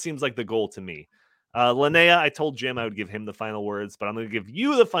 That kind of seems like the goal to me. Linnea, I told Jim I would give him the final words, but I'm going to give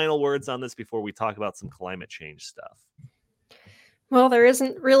you the final words on this before we talk about some climate change stuff. Well, there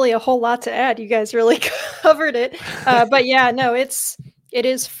isn't really a whole lot to add. You guys really covered it. But yeah, no, it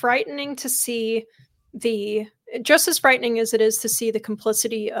is frightening to see just as frightening as it is to see the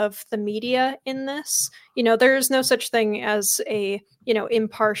complicity of the media in this. There is no such thing as a,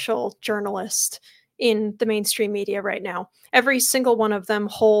 impartial journalist in the mainstream media right now. Every single one of them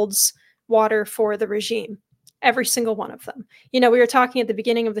holds water for the regime. Every single one of them. We were talking at the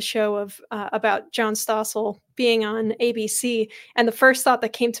beginning of the show about John Stossel being on ABC, and the first thought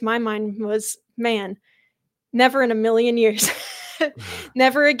that came to my mind was, man, never in a million years,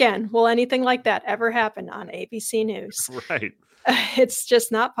 never again will anything like that ever happen on ABC News. Right. It's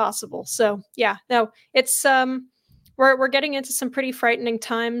just not possible. So yeah, no, it's we're getting into some pretty frightening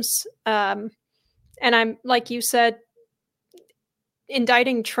times, and I'm, like you said,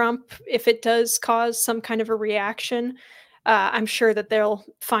 indicting Trump, if it does cause some kind of a reaction, I'm sure that they'll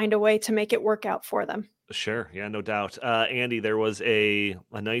find a way to make it work out for them. Sure. Yeah, no doubt. Andy, there was a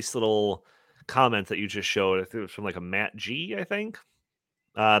nice little comment that you just showed. I think it was from like a Matt G, I think.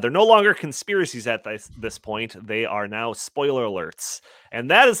 They're no longer conspiracies at this point. They are now spoiler alerts.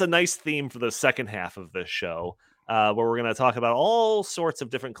 And that is a nice theme for the second half of this show, where we're going to talk about all sorts of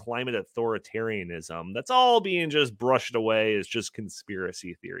different climate authoritarianism. That's all being just brushed away as just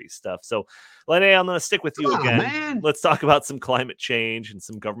conspiracy theory stuff. So, Linnea, I'm going to stick with you again. Man. Let's talk about some climate change and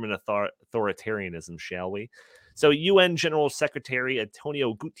some government authoritarianism, shall we? So UN General Secretary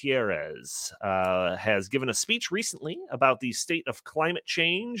Antonio Guterres has given a speech recently about the state of climate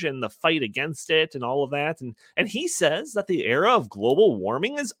change and the fight against it and all of that. And he says that the era of global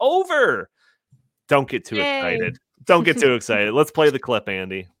warming is over. Don't get too excited. Don't get too excited. Let's play the clip,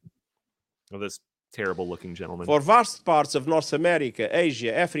 Andy, of this terrible looking gentleman. For vast parts of North America,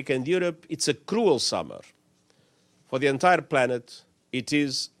 Asia, Africa, and Europe, it's a cruel summer. For the entire planet, it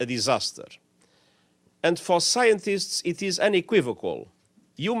is a disaster. And for scientists, it is unequivocal.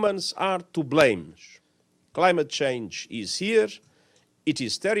 Humans are to blame. Climate change is here, it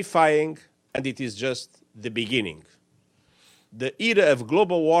is terrifying, and it is just the beginning. The era of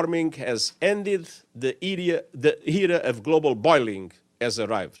global warming has ended, the era of global boiling has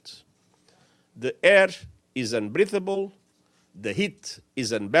arrived. The air is unbreathable, the heat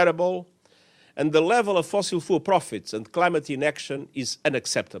is unbearable, and the level of fossil fuel profits and climate inaction is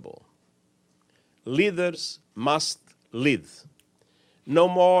unacceptable. Leaders must lead. No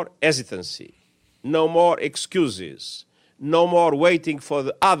more hesitancy, no more excuses, no more waiting for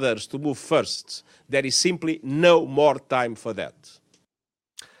the others to move first. There is simply no more time for that.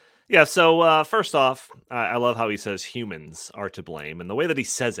 Yeah, so first off, I love how he says humans are to blame, and the way that he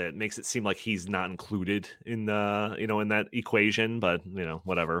says it makes it seem like he's not included in in that equation. But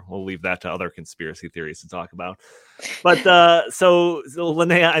whatever, we'll leave that to other conspiracy theories to talk about. But so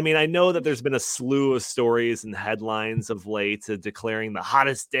Linnea, I mean, I know that there's been a slew of stories and headlines of late declaring the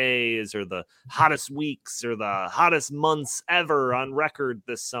hottest days or the hottest weeks or the hottest months ever on record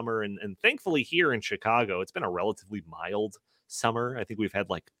this summer, and thankfully here in Chicago, it's been a relatively mild summer. I think we've had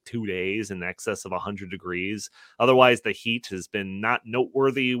like 2 days in excess of 100 degrees. Otherwise, the heat has been not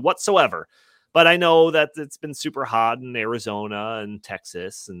noteworthy whatsoever. But I know that it's been super hot in Arizona and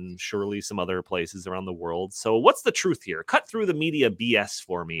Texas and surely some other places around the world. So what's the truth here? Cut through the media BS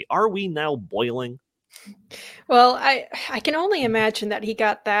for me. Are we now boiling? Well, I can only imagine that he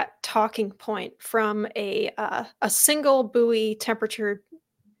got that talking point from a single buoy temperature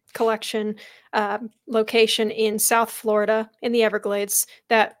collection location in South Florida in the Everglades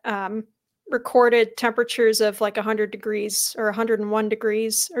that recorded temperatures of like 100 degrees or 101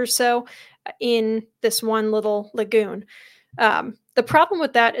 degrees or so in this one little lagoon. The problem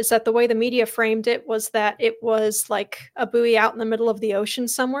with that is that the way the media framed it was that it was like a buoy out in the middle of the ocean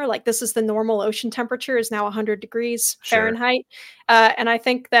somewhere. Like this is the normal ocean temperature is now 100 degrees Fahrenheit. And I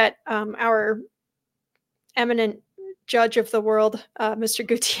think that our eminent judge of the world, Mr.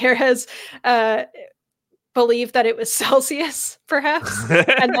 Gutierrez, believed that it was Celsius, perhaps,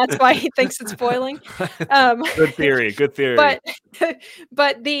 and that's why he thinks it's boiling. Good theory. Good theory.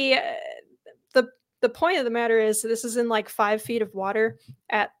 But the point of the matter is this is in like 5 feet of water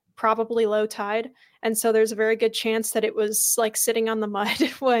at probably low tide. And so there's a very good chance that it was like sitting on the mud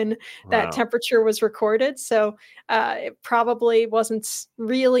when that temperature was recorded. So it probably wasn't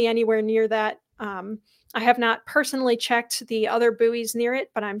really anywhere near that. I have not personally checked the other buoys near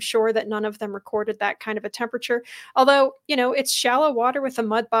it, but I'm sure that none of them recorded that kind of a temperature. Although, it's shallow water with a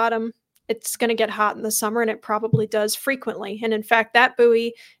mud bottom. It's going to get hot in the summer, and it probably does frequently. And in fact, that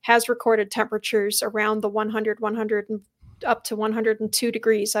buoy has recorded temperatures around the 100, up to 102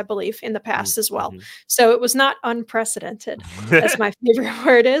 degrees, I believe, in the past as well. So it was not unprecedented, as my favorite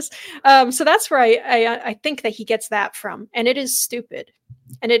word is. So that's where I think that he gets that from. And it is stupid.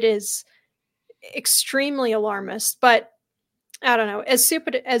 And it is extremely alarmist. But I don't know, as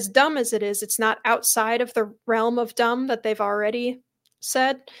stupid, as dumb as it is, it's not outside of the realm of dumb that they've already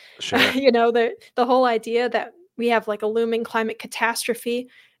said. Sure. The whole idea that we have like a looming climate catastrophe,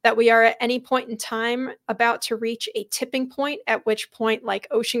 that we are at any point in time about to reach a tipping point, at which point like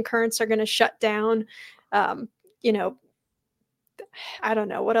ocean currents are going to shut down. I don't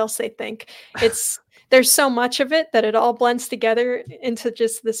know what else they think. There's so much of it that it all blends together into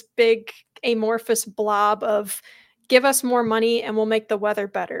just this big amorphous blob of give us more money and we'll make the weather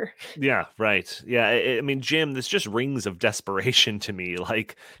better. Yeah, right. Yeah, I mean, Jim, this just rings of desperation to me.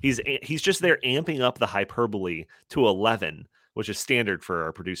 Like he's just there amping up the hyperbole to 11, which is standard for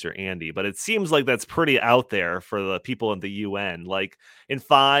our producer Andy. But it seems like that's pretty out there for the people in the UN. Like in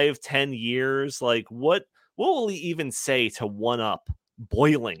 5-10 years, like what will he even say to one up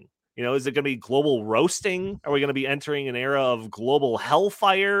boiling? Is it going to be global roasting? Are we going to be entering an era of global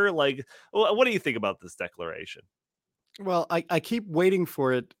hellfire? Like, what do you think about this declaration? Well, I keep waiting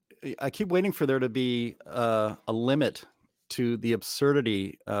for it. I keep waiting for there to be a limit to the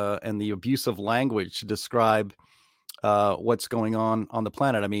absurdity and the abuse of language to describe what's going on the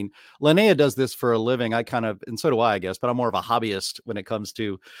planet. I mean, Linnea does this for a living. And so do I guess, but I'm more of a hobbyist when it comes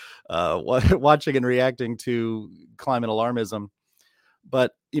to watching and reacting to climate alarmism.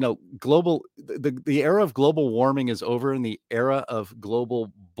 But, the era of global warming is over and the era of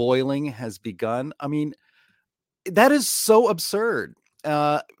global boiling has begun. I mean, that is so absurd.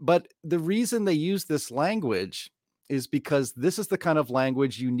 But the reason they use this language is because this is the kind of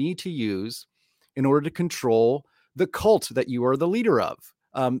language you need to use in order to control the cult that you are the leader of.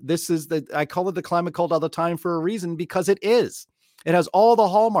 I call it the climate cult all the time for a reason, because it is. It has all the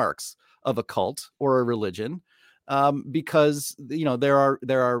hallmarks of a cult or a religion, because there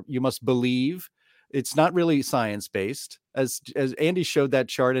are you must believe. It's not really science-based, as Andy showed that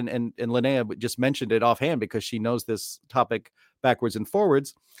chart, and Linnea just mentioned it offhand because she knows this topic backwards and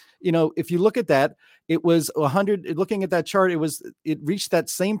forwards. If you look at that, it was 100. Looking at that chart, it reached that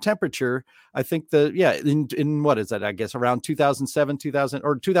same temperature. I think in what is that? I guess around 2007, 2000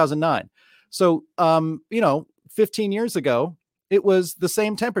 or 2009. So 15 years ago, it was the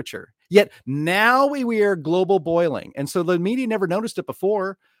same temperature. Yet now we are global boiling, and so the media never noticed it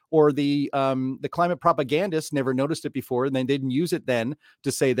before. Or the climate propagandists never noticed it before, and they didn't use it then to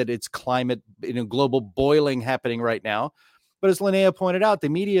say that it's climate, global boiling happening right now. But as Linnea pointed out, the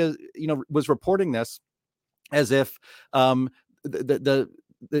media, was reporting this as if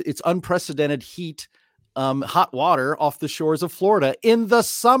it's unprecedented heat, hot water off the shores of Florida in the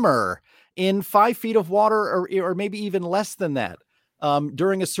summer, in 5 feet of water, or maybe even less than that.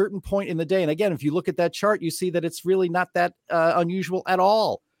 During a certain point in the day. And again, if you look at that chart, you see that it's really not that unusual at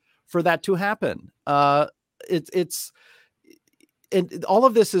all for that to happen. It's and all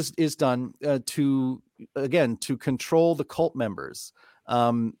of this is done to control the cult members.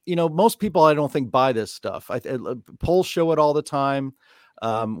 Most people, I don't think, buy this stuff. Polls show it all the time.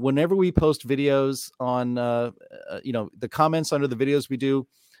 Whenever we post videos on, the comments under the videos we do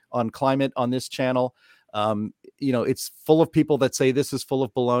on climate on this channel, it's full of people that say this is full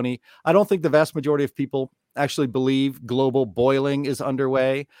of baloney. I don't think the vast majority of people actually believe global boiling is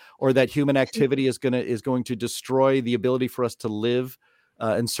underway, or that human activity is going to destroy the ability for us to live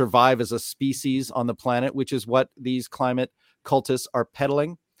and survive as a species on the planet, which is what these climate cultists are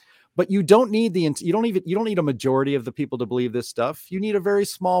peddling. But you don't need you don't need a majority of the people to believe this stuff. You need a very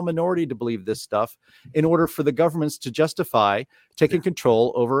small minority to believe this stuff in order for the governments to justify taking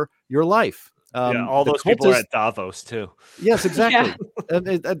control over your life. All those people are at Davos too. Yes, exactly. And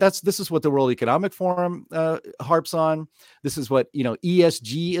this is what the World Economic Forum harps on. This is what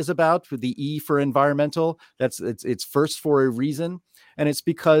ESG is about, with the E for environmental. It's first for a reason, and it's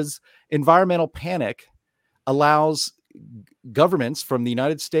because environmental panic allows governments, from the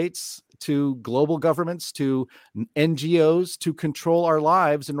United States to global governments to NGOs, to control our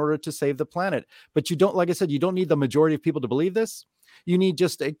lives in order to save the planet. But you don't, like I said, you don't need the majority of people to believe this. You need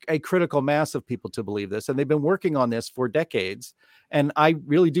just a critical mass of people to believe this. And they've been working on this for decades. And I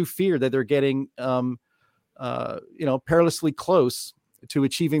really do fear that they're getting, perilously close to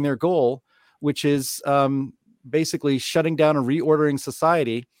achieving their goal, which is basically shutting down and reordering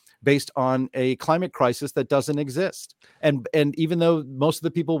society based on a climate crisis that doesn't exist. And even though most of the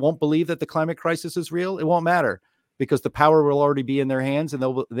people won't believe that the climate crisis is real, it won't matter, because the power will already be in their hands, and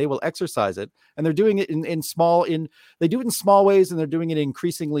they will exercise it. And they're doing it in small ways, and they're doing it in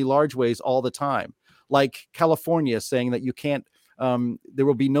increasingly large ways all the time. like California saying that you can't, there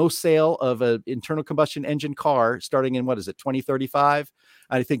will be no sale of an internal combustion engine car starting in, 2035?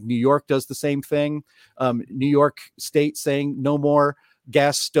 I think New York does the same thing. New York State saying no more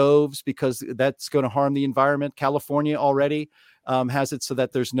gas stoves because that's going to harm the environment. California already has it so that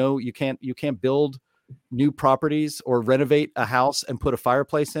you can't build new properties or renovate a house and put a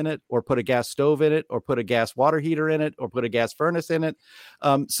fireplace in it, or put a gas stove in it, or put a gas water heater in it, or put a gas furnace in it.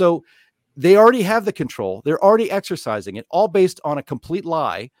 So they already have the control. They're already exercising it, all based on a complete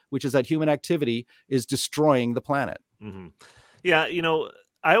lie, which is that human activity is destroying the planet. Mm-hmm. Yeah,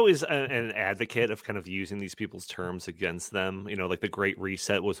 I always am an advocate of kind of using these people's terms against them. Like the Great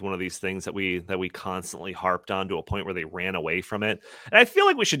Reset was one of these things that we constantly harped on to a point where they ran away from it. And I feel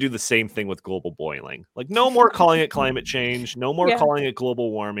like we should do the same thing with global boiling. Like, no more calling it climate change, no more calling it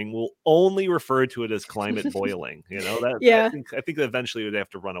global warming. We'll only refer to it as climate boiling. I think that eventually we'd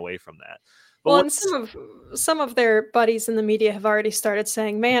have to run away from that. But and some of their buddies in the media have already started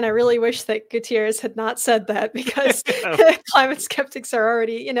saying, "Man, I really wish that Gutierrez had not said that," because climate skeptics are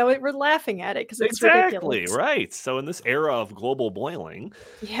already, we're laughing at it because it's ridiculous. Right. So in this era of global boiling,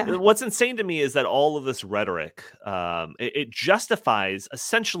 what's insane to me is that all of this rhetoric, it justifies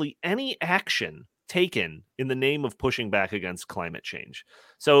essentially any action taken in the name of pushing back against climate change.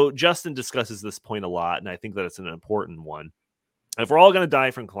 So Justin discusses this point a lot, and I think that it's an important one. If we're all going to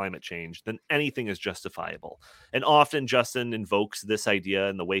die from climate change, then anything is justifiable. And often Justin invokes this idea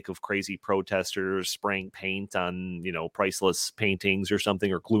in the wake of crazy protesters spraying paint on, priceless paintings or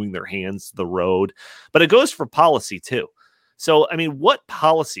something, or gluing their hands to the road. But it goes for policy too. So, what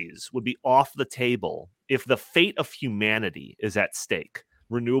policies would be off the table if the fate of humanity is at stake?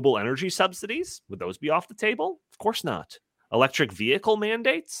 Renewable energy subsidies? Would those be off the table? Of course not. Electric vehicle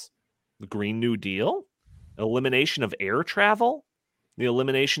mandates? The Green New Deal? Elimination of air travel, the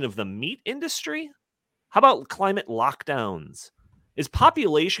elimination of the meat industry. How about climate lockdowns? Is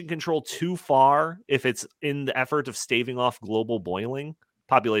population control too far if it's in the effort of staving off global boiling?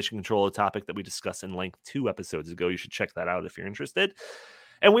 Population control, a topic that we discussed in length 2 episodes ago. You should check that out if you're interested.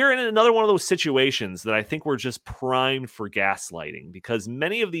 And we're in another one of those situations that I think we're just primed for gaslighting, because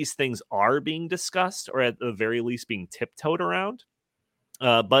many of these things are being discussed, or at the very least being tiptoed around.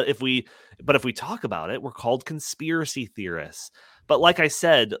 But if we talk about it, we're called conspiracy theorists. But like I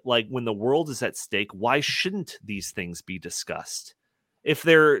said, like when the world is at stake, why shouldn't these things be discussed? If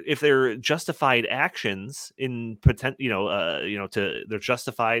they're justified actions in they're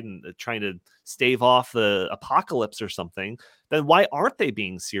justified in trying to stave off the apocalypse or something, then why aren't they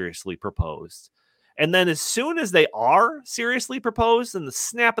being seriously proposed? And then as soon as they are seriously proposed, in the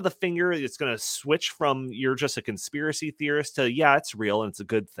snap of the finger, it's going to switch from you're just a conspiracy theorist to, yeah, it's real and it's a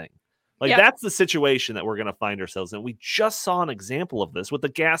good thing. Like, that's the situation that we're going to find ourselves in. We just saw an example of this with the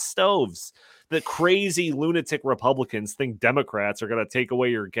gas stoves. The crazy lunatic Republicans think Democrats are going to take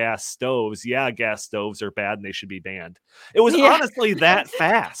away your gas stoves. Yeah, gas stoves are bad and they should be banned. It was honestly that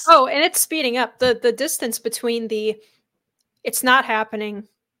fast. Oh, and it's speeding up. The distance between it's not happening,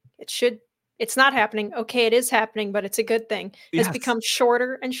 it's not happening. Okay, it is happening, but it's a good thing. It's become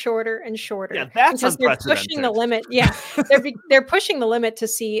shorter and shorter and shorter. Yeah, that's because they're pushing the limit. Yeah, they're pushing the limit to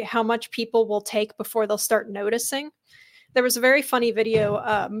see how much people will take before they'll start noticing. There was a very funny video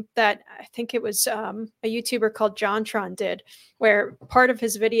that I think it was a YouTuber called JonTron did, where part of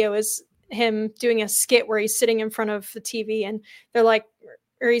his video is him doing a skit where he's sitting in front of the TV and they're like,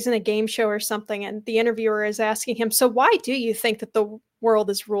 or he's in a game show or something, and the interviewer is asking him, "So why do you think that the world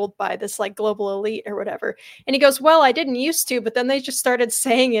is ruled by this like global elite or whatever?" And he goes, "Well, I didn't used to, but then they just started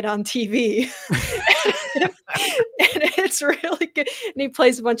saying it on TV." And it's really good. And he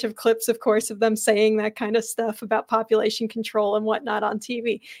plays a bunch of clips, of course, of them saying that kind of stuff about population control and whatnot on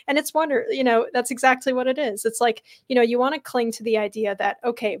TV. And it's that's exactly what it is. It's like, you want to cling to the idea that,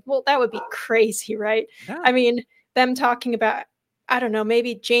 okay, well, that would be crazy, right? Yeah. Them talking about, I don't know,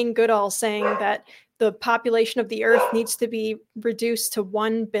 maybe Jane Goodall saying that the population of the earth needs to be reduced to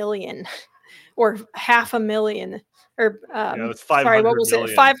 1 billion or 500,000, or it's 500 what was million.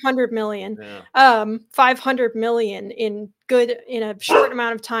 it? 500 million. Yeah. 500 million in a short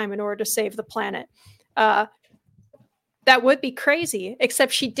amount of time in order to save the planet. That would be crazy,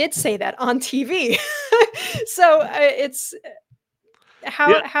 except she did say that on TV. So it's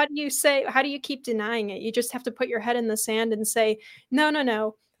how do you keep denying it? You just have to put your head in the sand and say,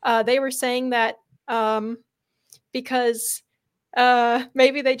 no. They were saying that because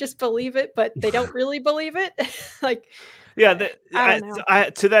maybe they just believe it, but they don't really believe it. Like,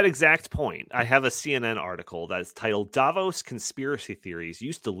 to that exact point, I have a CNN article that is titled "Davos Conspiracy Theories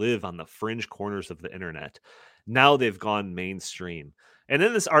Used to Live on the Fringe Corners of the Internet. Now They've Gone Mainstream." And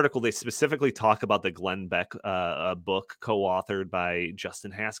in this article, they specifically talk about the Glenn Beck book co-authored by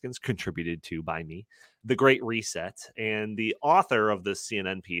Justin Haskins, contributed to by me, The Great Reset. And the author of this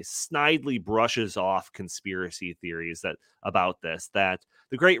CNN piece snidely brushes off conspiracy theories about this, that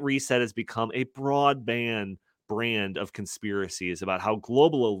the Great Reset has become a broadband brand of conspiracies about how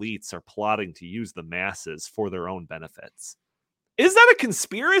global elites are plotting to use the masses for their own benefits. Is that a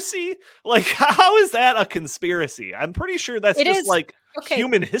conspiracy? Like, how is that a conspiracy? I'm pretty sure that's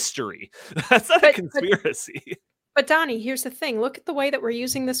human history. That's not a conspiracy. But Donnie, here's the thing. Look at the way that we're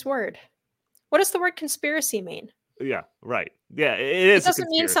using this word. What does the word conspiracy mean? Yeah, right. Yeah, it doesn't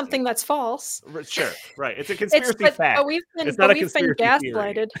mean something that's false. Sure, right. It's a conspiracy fact. But we've been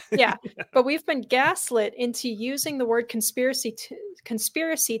gaslighted. Yeah, but we've been gaslit into using the word conspiracy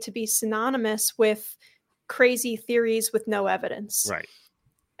to be synonymous with crazy theories with no evidence. Right.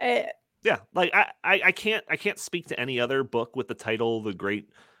 Yeah, like I can't speak to any other book with the title The Great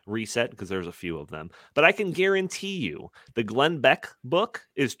Reset, because there's a few of them, but I can guarantee you the Glenn Beck book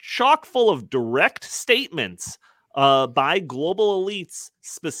is chock full of direct statements by global elites,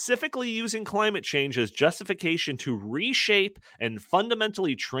 specifically using climate change as justification to reshape and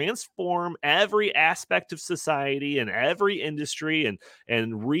fundamentally transform every aspect of society and every industry,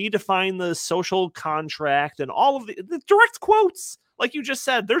 and redefine the social contract, and all of the direct quotes. Like you just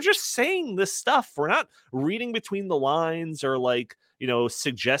said, they're just saying this stuff. We're not reading between the lines or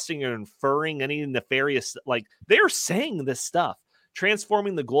suggesting or inferring any nefarious, they're saying this stuff.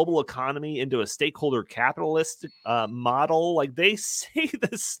 Transforming the global economy into a stakeholder capitalist model. Like, they say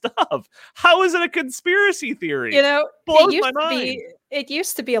this stuff. How is it a conspiracy theory? Blows my mind. It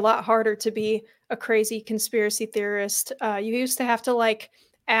used to be a lot harder to be a crazy conspiracy theorist. You used to have to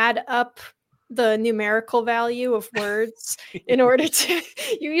add up the numerical value of words in order to,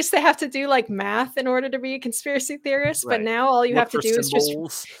 you used to have to do math in order to be a conspiracy theorist. Right. But now all you have to do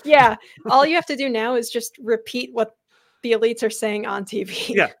is all you have to do now is just repeat what the elites are saying on TV.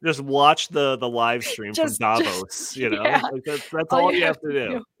 Yeah, just watch the live stream from Davos. That's all you have to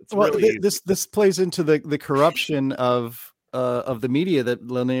do. It's really this plays into the corruption of the media that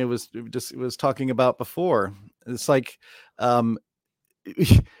Linnea was talking about before. It's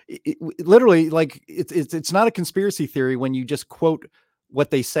literally it's not a conspiracy theory when you just quote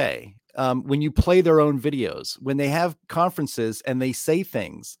what they say. When you play their own videos, when they have conferences and they say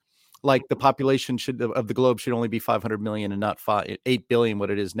things like the population of the globe should only be 500 million and not 8 billion,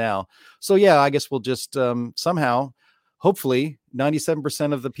 what it is now. So yeah, I guess we'll just somehow, hopefully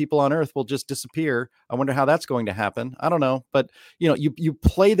 97% of the people on earth will just disappear. I wonder how that's going to happen. I don't know, but you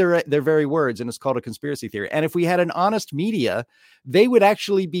play their very words, and it's called a conspiracy theory. And if we had an honest media, they would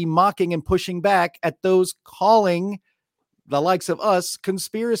actually be mocking and pushing back at those calling the likes of us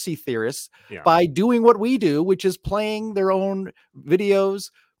conspiracy theorists by doing what we do, which is playing their own videos,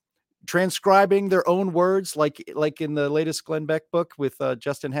 transcribing their own words, like in the latest Glenn Beck book with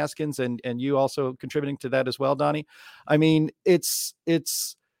Justin Haskins, and you also contributing to that as well, Donnie. I mean, it's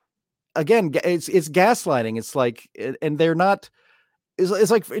again, it's gaslighting. It's and they're not.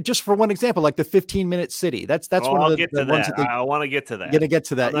 It's like, just for one example, like the 15-minute city. That's one of the ones that I want to get to that. Gonna get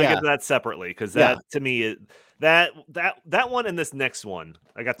to that. Get to that separately, because that to me that one and this next one,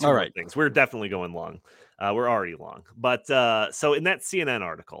 I got two more things. We're definitely going long. We're already long, but so in that CNN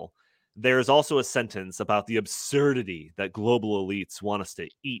article, there's also a sentence about the absurdity that global elites want us to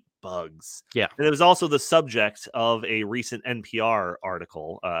eat bugs. Yeah. And it was also the subject of a recent NPR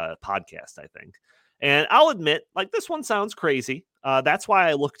article, podcast, I think. And I'll admit, this one sounds crazy. That's why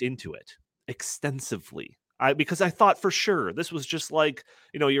I looked into it extensively. Because I thought for sure this was just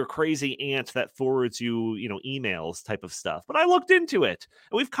your crazy aunt that forwards you, emails type of stuff. But I looked into it,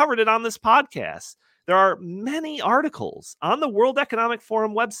 and we've covered it on this podcast. There are many articles on the World Economic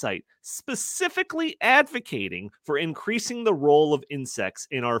Forum website specifically advocating for increasing the role of insects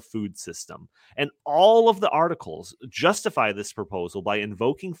in our food system. And all of the articles justify this proposal by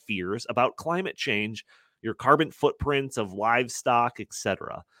invoking fears about climate change, your carbon footprint of livestock,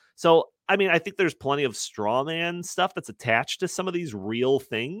 etc. So, I mean, I think there's plenty of straw man stuff that's attached to some of these real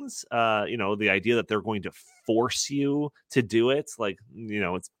things. The idea that they're going to force you to do it.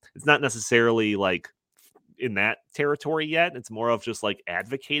 It's not necessarily in that territory yet. It's more of just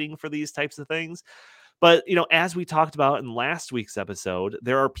advocating for these types of things. But, as we talked about in last week's episode,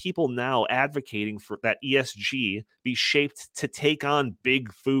 there are people now advocating for that ESG be shaped to take on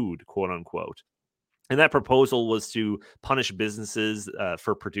big food, quote unquote. And that proposal was to punish businesses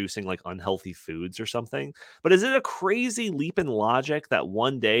for producing like unhealthy foods or something. But is it a crazy leap in logic that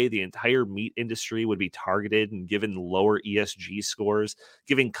one day the entire meat industry would be targeted and given lower ESG scores,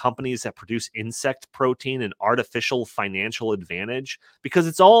 giving companies that produce insect protein an artificial financial advantage? Because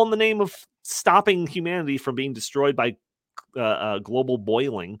it's all in the name of stopping humanity from being destroyed by global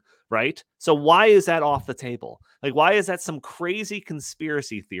boiling, right? So why is that off the table? Like, why is that some crazy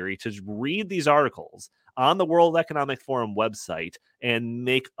conspiracy theory to read these articles on the World Economic Forum website and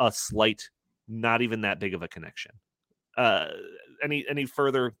make a slight, not even that big of a connection? Any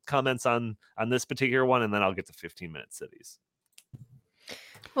further comments on this particular one, and then I'll get to 15-minute cities.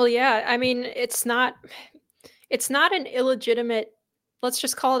 Well, yeah, I mean, it's not an illegitimate, let's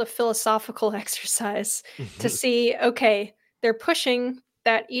just call it a philosophical exercise to see, okay, they're pushing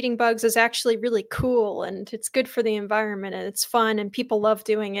that eating bugs is actually really cool and it's good for the environment and it's fun and people love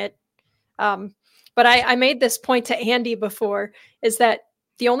doing it. But I made this point to Andy before, is that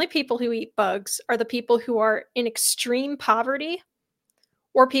the only people who eat bugs are the people who are in extreme poverty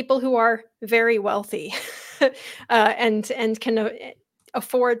or people who are very wealthy and can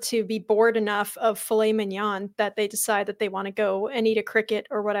afford to be bored enough of filet mignon that they decide that they want to go and eat a cricket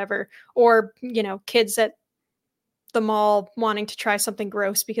or whatever, or, you know, kids at the mall wanting to try something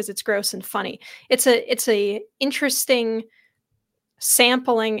gross because it's gross and funny. It's a interesting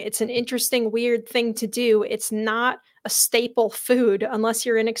sampling. It's an interesting, weird thing to do. It's not a staple food unless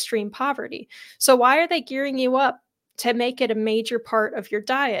you're in extreme poverty. So why are they gearing you up to make it a major part of your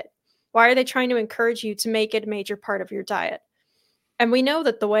diet? Why are they trying to encourage you to make it a major part of your diet? And we know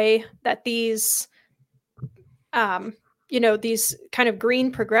that the way that these, these kind of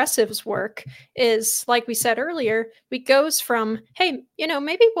green progressives work is, like we said earlier, it goes from, hey,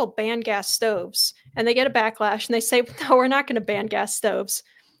 maybe we'll ban gas stoves. And they get a backlash and they say, no, we're not going to ban gas stoves,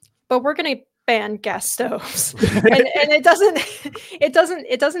 but we're going to ban gas stoves. and it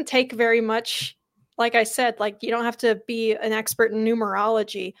doesn't take very much. Like I said, like, you don't have to be an expert in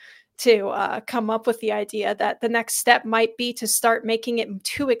numerology to come up with the idea that the next step might be to start making it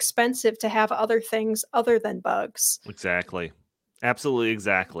too expensive to have other things other than bugs. Exactly. Absolutely.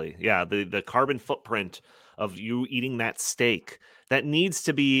 Exactly. Yeah. The carbon footprint of you eating that steak, that needs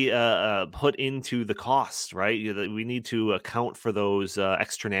to be put into the cost, right? We need to account for those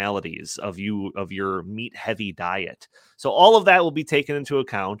externalities of your meat heavy diet. So all of that will be taken into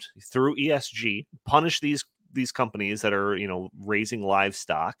account through ESG. Punish these companies that are, raising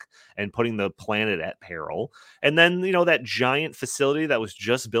livestock and putting the planet at peril. And then, that giant facility that was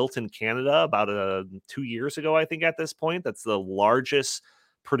just built in Canada about 2 years ago, I think at this point, that's the largest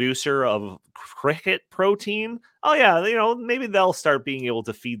producer of cricket protein. Oh yeah, maybe they'll start being able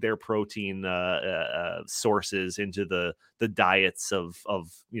to feed their protein sources into the diets of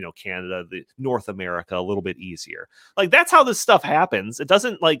Canada, the North America, a little bit easier. Like, that's how this stuff happens. It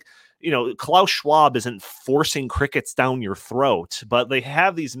doesn't, like, Klaus Schwab isn't forcing crickets down your throat, but they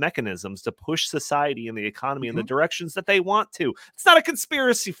have these mechanisms to push society and the economy in the directions that they want to. It's not a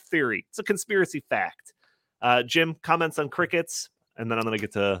conspiracy theory. It's a conspiracy fact. Jim, comments on crickets, and then I'm going to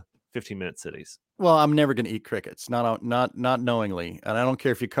get to 15-minute cities. Well, I'm never going to eat crickets, not knowingly. And I don't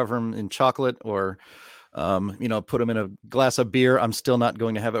care if you cover them in chocolate or, put them in a glass of beer. I'm still not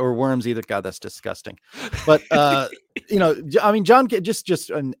going to have it, or worms either. God, that's disgusting. But, I mean, John, just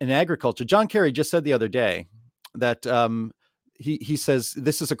in agriculture, John Kerry just said the other day that, he says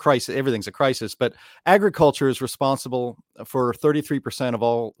this is a crisis. Everything's a crisis, but agriculture is responsible for 33% of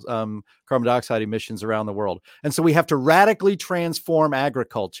all carbon dioxide emissions around the world. And so we have to radically transform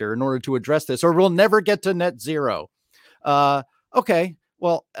agriculture in order to address this, or we'll never get to net zero. Okay,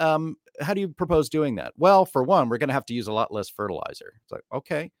 well, how do you propose doing that? Well, for one, we're going to have to use a lot less fertilizer. It's like,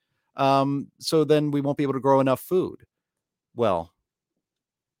 okay, so then we won't be able to grow enough food. Well,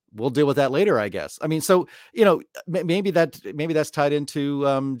 we'll deal with that later, I guess. I mean, so, maybe that's tied into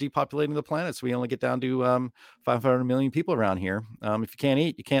depopulating the planet. So we only get down to 500 million people around here. If you can't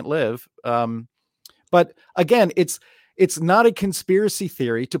eat, you can't live. But again, it's not a conspiracy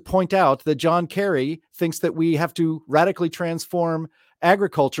theory to point out that John Kerry thinks that we have to radically transform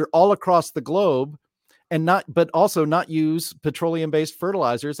agriculture all across the globe but also not use petroleum-based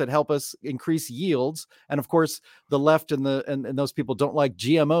fertilizers that help us increase yields. And of course, the left and those people don't like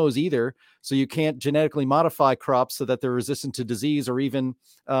GMOs either. So you can't genetically modify crops so that they're resistant to disease or even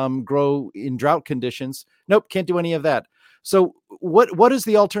grow in drought conditions. Nope, can't do any of that. So what is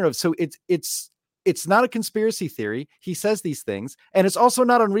the alternative? So it's not a conspiracy theory. He says these things, and it's also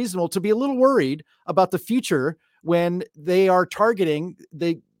not unreasonable to be a little worried about the future when they are targeting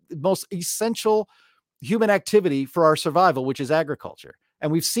the most essential human activity for our survival, which is agriculture.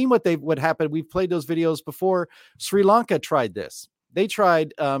 And we've seen what happened. We've played those videos before. Sri Lanka tried this. They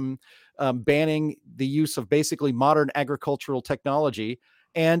tried banning the use of basically modern agricultural technology,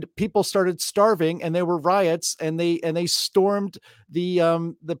 and people started starving, and there were riots, and they stormed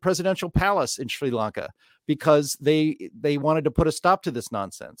the presidential palace in Sri Lanka because they wanted to put a stop to this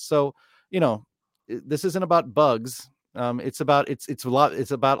nonsense. So, this isn't about bugs. It's about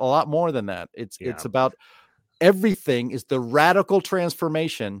a lot more than that. It's about everything is the radical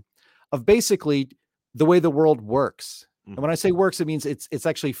transformation of basically the way the world works. And when I say works, it means it's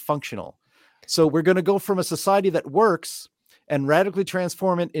actually functional. So we're going to go from a society that works and radically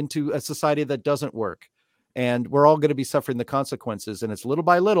transform it into a society that doesn't work. And we're all going to be suffering the consequences. And it's little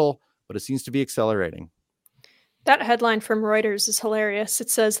by little, but it seems to be accelerating. That headline from Reuters is hilarious. It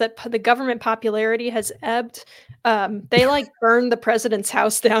says that the government popularity has ebbed. They burned the president's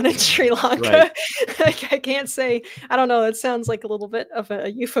house down in Sri Lanka. Right. I can't say, I don't know. It sounds like a little bit of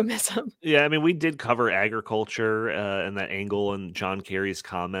a euphemism. Yeah, I mean, we did cover agriculture and that angle in John Kerry's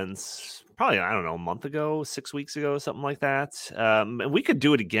comments probably, I don't know, a month ago, 6 weeks ago, something like that. And we could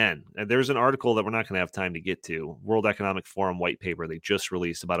do it again. There's an article that we're not going to have time to get to. World Economic Forum white paper they just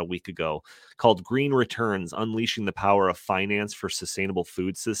released about a week ago called Green Returns, Unleashing the Power of Finance for Sustainable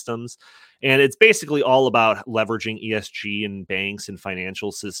Food Systems. And it's basically all about leveraging ESG and banks and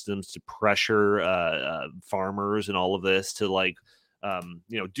financial systems to pressure farmers and all of this to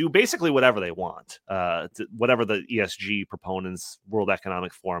do basically whatever they want, whatever the ESG proponents, World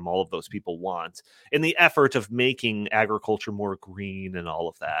Economic Forum, all of those people want in the effort of making agriculture more green and all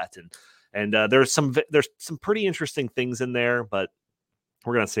of that. And there's some pretty interesting things in there, but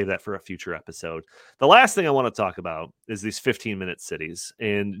we're going to save that for a future episode. The last thing I want to talk about is these 15-minute cities.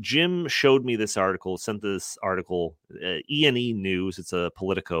 And Jim showed me this article, sent this article, E&E News. It's a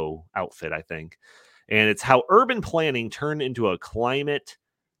Politico outfit, I think. And it's how urban planning turned into a climate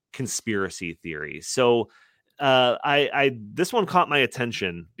conspiracy theory. So this one caught my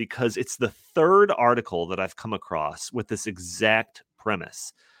attention because it's the third article that I've come across with this exact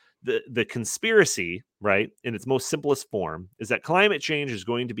premise. The conspiracy, right, in its most simplest form, is that climate change is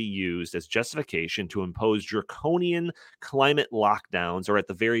going to be used as justification to impose draconian climate lockdowns, or at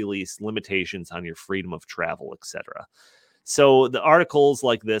the very least, limitations on your freedom of travel, etc. So the articles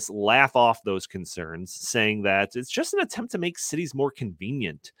like this laugh off those concerns, saying that it's just an attempt to make cities more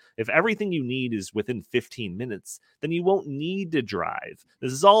convenient. If everything you need is within 15 minutes, then you won't need to drive.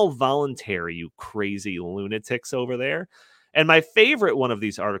 This is all voluntary, you crazy lunatics over there. And my favorite one of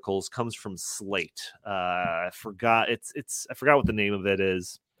these articles comes from Slate. I forgot what the name of it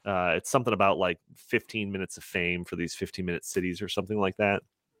is. It's something about 15 minutes of fame for these 15-minute cities or something like that.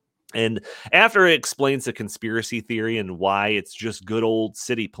 And after it explains the conspiracy theory and why it's just good old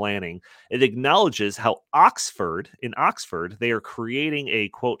city planning, it acknowledges how in Oxford, they are creating a,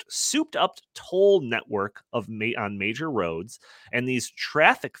 quote, souped-up toll network on major roads, and these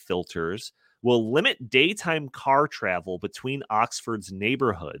traffic filters will limit daytime car travel between Oxford's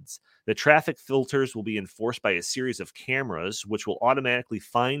neighborhoods. The traffic filters will be enforced by a series of cameras, which will automatically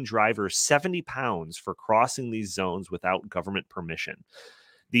fine drivers £70 for crossing these zones without government permission.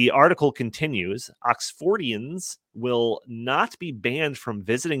 The article continues, Oxfordians will not be banned from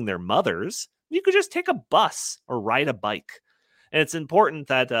visiting their mothers. You could just take a bus or ride a bike. And it's important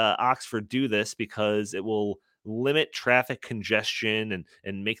that Oxford do this because it will limit traffic congestion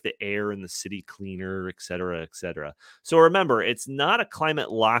and make the air in the city cleaner, et cetera, et cetera. So remember, it's not a climate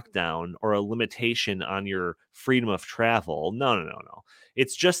lockdown or a limitation on your freedom of travel. No.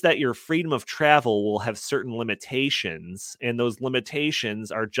 It's just that your freedom of travel will have certain limitations, and those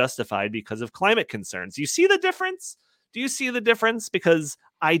limitations are justified because of climate concerns. You see the difference? Do you see the difference? Because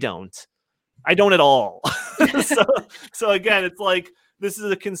I don't at all. So again, it's like, this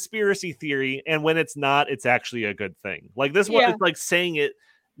is a conspiracy theory, and when it's not, it's actually a good thing. Like this one is like saying it,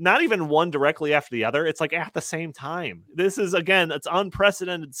 not even one directly after the other. It's like at the same time. This is, again, it's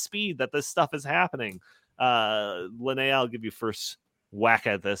unprecedented speed that this stuff is happening. Linnea, I'll give you first whack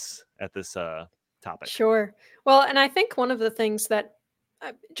at this topic. Sure. Well, and I think one of the things that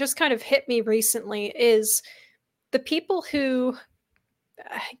just kind of hit me recently is the people who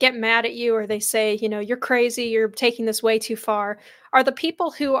get mad at you, or they say, you're crazy, you're taking this way too far, are the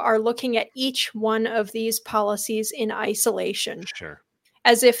people who are looking at each one of these policies in isolation. Sure.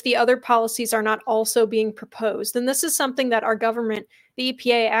 As if the other policies are not also being proposed. And this is something that our government, the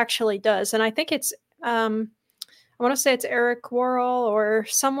EPA, actually does. And I think it's, I want to say it's Eric Worrell or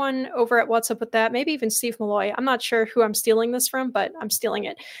someone over at What's Up With That, maybe even Steve Malloy. I'm not sure who I'm stealing this from, but I'm stealing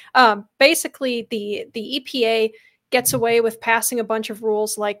it. Basically, the EPA gets away with passing a bunch of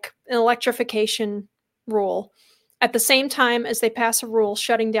rules like an electrification rule at the same time as they pass a rule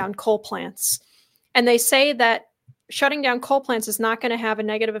shutting down coal plants. And they say that shutting down coal plants is not going to have a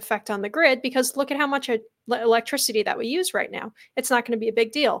negative effect on the grid because look at how much electricity that we use right now. It's not going to be a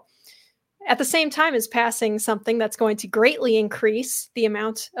big deal. At the same time as passing something that's going to greatly increase the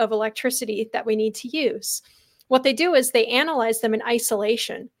amount of electricity that we need to use. What they do is they analyze them in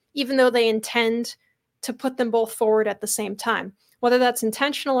isolation, even though they intend to put them both forward at the same time. Whether that's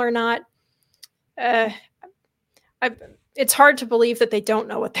intentional or not, it's hard to believe that they don't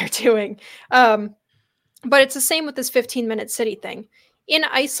know what they're doing. But it's the same with this 15-minute city thing. In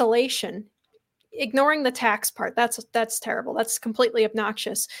isolation, ignoring the tax part, that's terrible. That's completely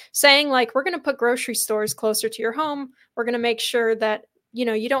obnoxious. Saying like, we're going to put grocery stores closer to your home. We're going to make sure that,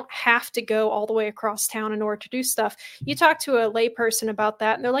 you don't have to go all the way across town in order to do stuff. You talk to a layperson about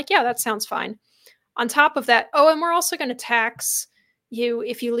that and they're like, yeah, that sounds fine. On top of that, and we're also going to tax you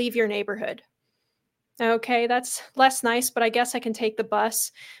if you leave your neighborhood. Okay, that's less nice, but I guess I can take the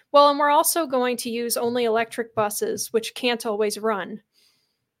bus. Well, and we're also going to use only electric buses, which can't always run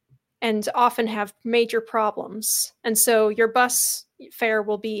and often have major problems. And so your bus fare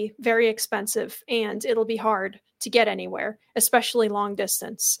will be very expensive and it'll be hard to get anywhere, especially long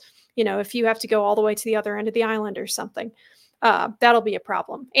distance. If you have to go all the way to the other end of the island or something, that'll be a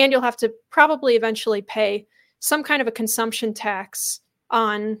problem. And you'll have to probably eventually pay some kind of a consumption tax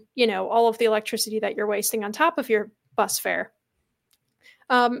on, all of the electricity that you're wasting on top of your bus fare.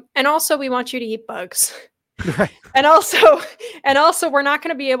 And also we want you to eat bugs. Right. And also we're not going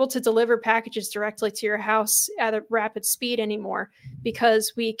to be able to deliver packages directly to your house at a rapid speed anymore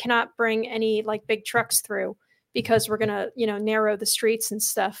because we cannot bring any like big trucks through because we're going to, narrow the streets and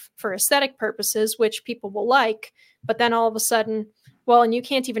stuff for aesthetic purposes, which people will like. But then all of a sudden, and you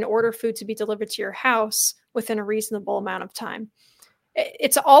can't even order food to be delivered to your house within a reasonable amount of time.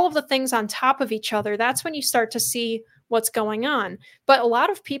 It's all of the things on top of each other. That's when you start to see what's going on. But a lot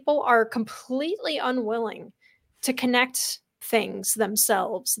of people are completely unwilling to connect things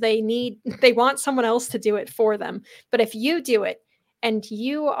themselves. They want someone else to do it for them. But if you do it and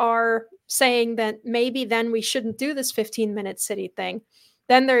you are saying that maybe then we shouldn't do this 15-minute city thing,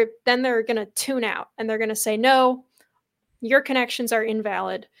 then they're going to tune out and they're going to say, no, your connections are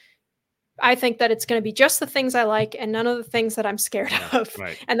invalid. I think that it's going to be just the things I like and none of the things that I'm scared of.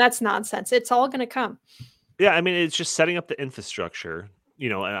 Right. And that's nonsense. It's all going to come. Yeah, I mean, it's just setting up the infrastructure,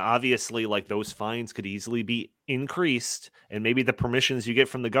 and obviously, like, those fines could easily be increased, and maybe the permissions you get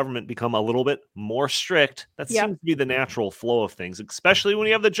from the government become a little bit more strict. That seems to be the natural flow of things, especially when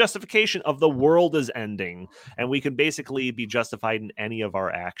you have the justification of the world is ending, and we can basically be justified in any of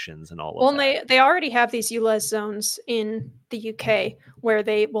our actions and all of that. Well, they already have these ULEZ zones in the UK where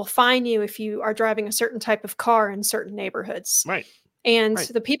they will fine you if you are driving a certain type of car in certain neighborhoods. Right. And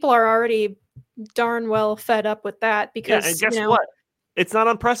the people are already darn well fed up with that because, and guess what? It's not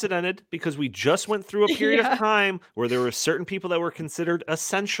unprecedented because we just went through a period of time where there were certain people that were considered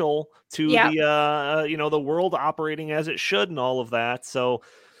essential to the world operating as it should and all of that. So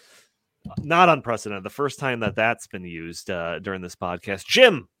not unprecedented. The first time that's been used during this podcast.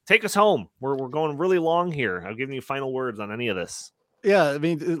 Jim, take us home. We're going really long here. I'm giving you final words on any of this. Yeah, I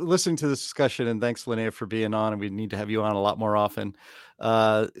mean, listening to this discussion, and thanks, Linnea, for being on, and we need to have you on a lot more often.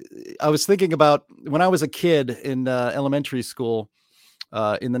 I was thinking about when I was a kid in elementary school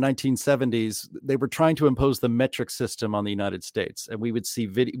in the 1970s, they were trying to impose the metric system on the United States, and we would see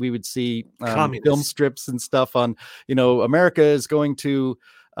film strips and stuff on, America is going to,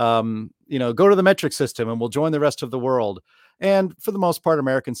 go to the metric system, and we'll join the rest of the world. And for the most part,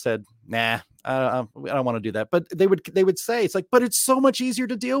 Americans said, nah, I don't want to do that. But they would say, it's like, but it's so much easier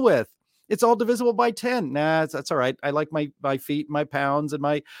to deal with. It's all divisible by 10. Nah, that's all right. I like my feet, my pounds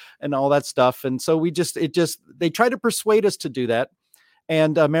and all that stuff. And so they tried to persuade us to do that.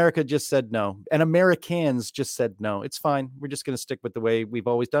 And America just said no. And Americans just said, no, it's fine. We're just going to stick with the way we've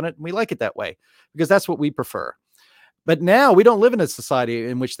always done it. And we like it that way because that's what we prefer. But now we don't live in a society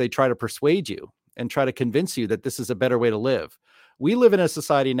in which they try to persuade you and try to convince you that this is a better way to live. We live in a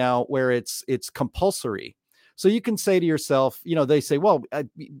society now where it's compulsory. So you can say to yourself, they say, well,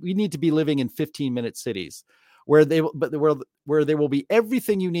 we need to be living in 15-minute cities where there will be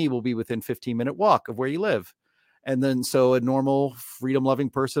everything you need will be within 15-minute walk of where you live. And then so a normal freedom-loving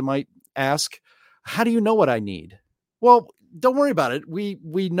person might ask, how do you know what I need? Well, don't worry about it. We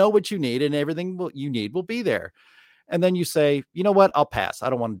know what you need and everything you need will be there. And then you say, you know what? I'll pass. I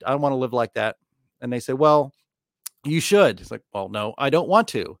don't want to live like that. And they say, well, you should. It's like, well, no, I don't want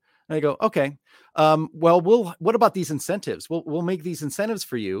to. And I go, okay. What about these incentives? We'll make these incentives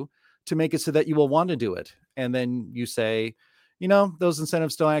for you to make it so that you will want to do it. And then you say, those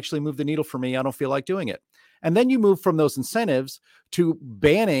incentives don't actually move the needle for me. I don't feel like doing it. And then you move from those incentives to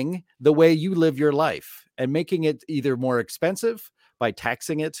banning the way you live your life and making it either more expensive by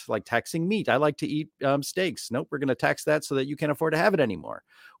taxing it, like taxing meat. I like to eat steaks. Nope, we're going to tax that so that you can't afford to have it anymore.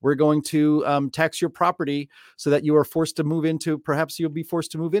 We're going to tax your property so that you are forced to move into, perhaps you'll be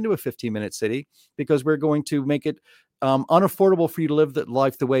forced to move into a 15-minute city, because we're going to make it unaffordable for you to live that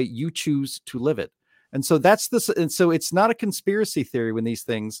life the way you choose to live it. And so that's this. And so it's not a conspiracy theory when these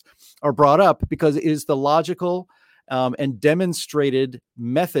things are brought up, because it is the logical and demonstrated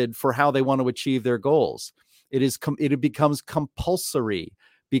method for how they want to achieve their goals. It becomes compulsory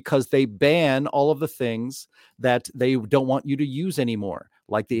because they ban all of the things that they don't want you to use anymore,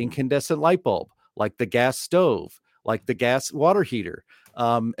 like the incandescent light bulb, like the gas stove, like the gas water heater.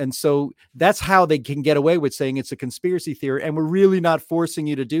 And so that's how they can get away with saying it's a conspiracy theory. And we're really not forcing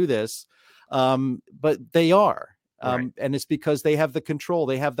you to do this. But they are. And it's because they have the control.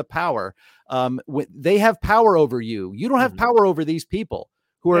 They have the power. They have power over you. You don't have power over these people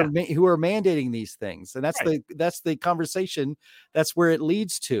who are mandating these things. And that's the conversation. That's where it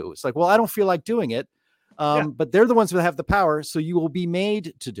leads to. It's like, well, I don't feel like doing it. But they're the ones who have the power. So you will be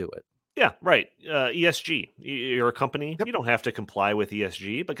made to do it. Yeah, right. ESG, you're a company. You don't have to comply with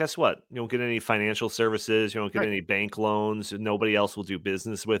ESG, but guess what? You don't get any financial services. You don't get any bank loans. Nobody else will do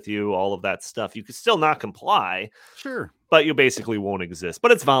business with you, all of that stuff. You can still not comply. Sure. But you basically won't exist.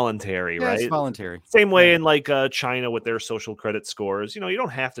 But it's voluntary, right? It's voluntary. Same way in like China with their social credit scores. You don't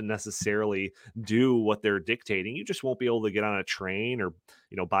have to necessarily do what they're dictating. You just won't be able to get on a train or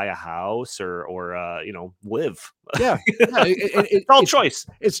buy a house or live. Yeah, it's all choice.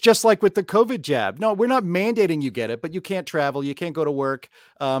 It's just like with the COVID jab. No, we're not mandating you get it, but you can't travel, you can't go to work.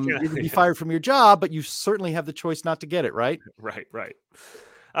 You can be fired from your job, but you certainly have the choice not to get it. Right. Right.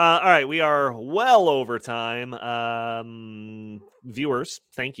 All right, we are well over time. Viewers,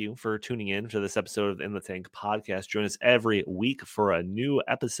 thank you for tuning in to this episode of the In the Tank podcast. Join us every week for a new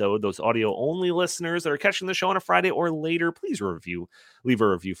episode. Those audio-only listeners that are catching the show on a Friday or later, please leave a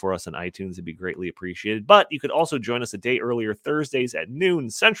review for us on iTunes. It'd be greatly appreciated. But you could also join us a day earlier, Thursdays at noon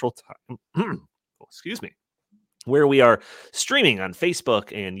Central Time. Excuse me. Where we are streaming on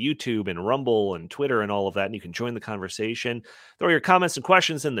Facebook and YouTube and Rumble and Twitter and all of that. And you can join the conversation. Throw your comments and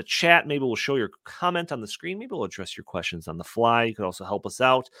questions in the chat. Maybe we'll show your comment on the screen. Maybe we'll address your questions on the fly. You can also help us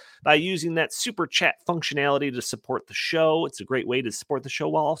out by using that super chat functionality to support the show. It's a great way to support the show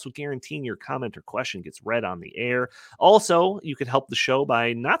while also guaranteeing your comment or question gets read on the air. Also, you could help the show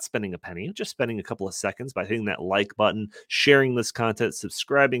by not spending a penny, just spending a couple of seconds by hitting that like button, sharing this content,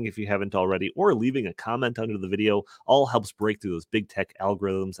 subscribing if you haven't already, or leaving a comment under the video. All helps break through those big tech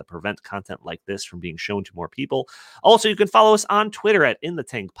algorithms that prevent content like this from being shown to more people. Also, you can follow us on Twitter at In The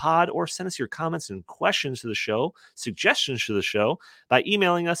Tank Pod, or send us your comments and questions to the show, suggestions to the show, by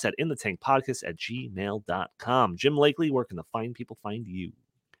emailing us at inthetankpodcast@gmail.com. Jim Lakely, where can the fine people find you?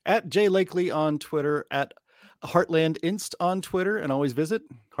 At Jay Lakely on Twitter, at Heartland Inst on Twitter, and always visit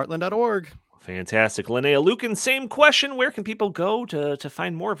heartland.org. Fantastic. Linnea Lucan, same question. Where can people go to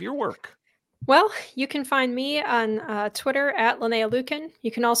find more of your work? Well, you can find me on Twitter at Linnea Lucan. You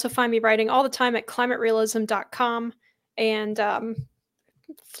can also find me writing all the time at climaterealism.com and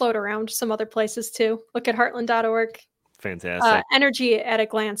float around some other places too. Look at heartland.org. Fantastic.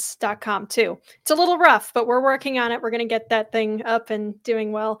 Energyatatglance.com too. It's a little rough, but we're working on it. We're going to get that thing up and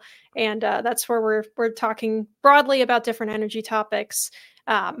doing well. And that's where we're talking broadly about different energy topics.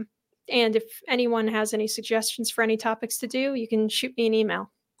 And if anyone has any suggestions for any topics to do, you can shoot me an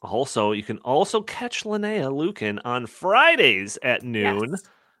email. Also, you can also catch Linnea Lucan on Fridays at noon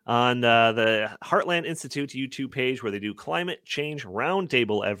on the Heartland Institute YouTube page, where they do Climate Change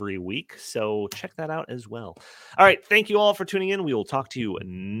Roundtable every week. So check that out as well. All right. Thank you all for tuning in. We will talk to you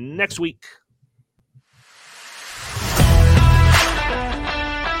next week.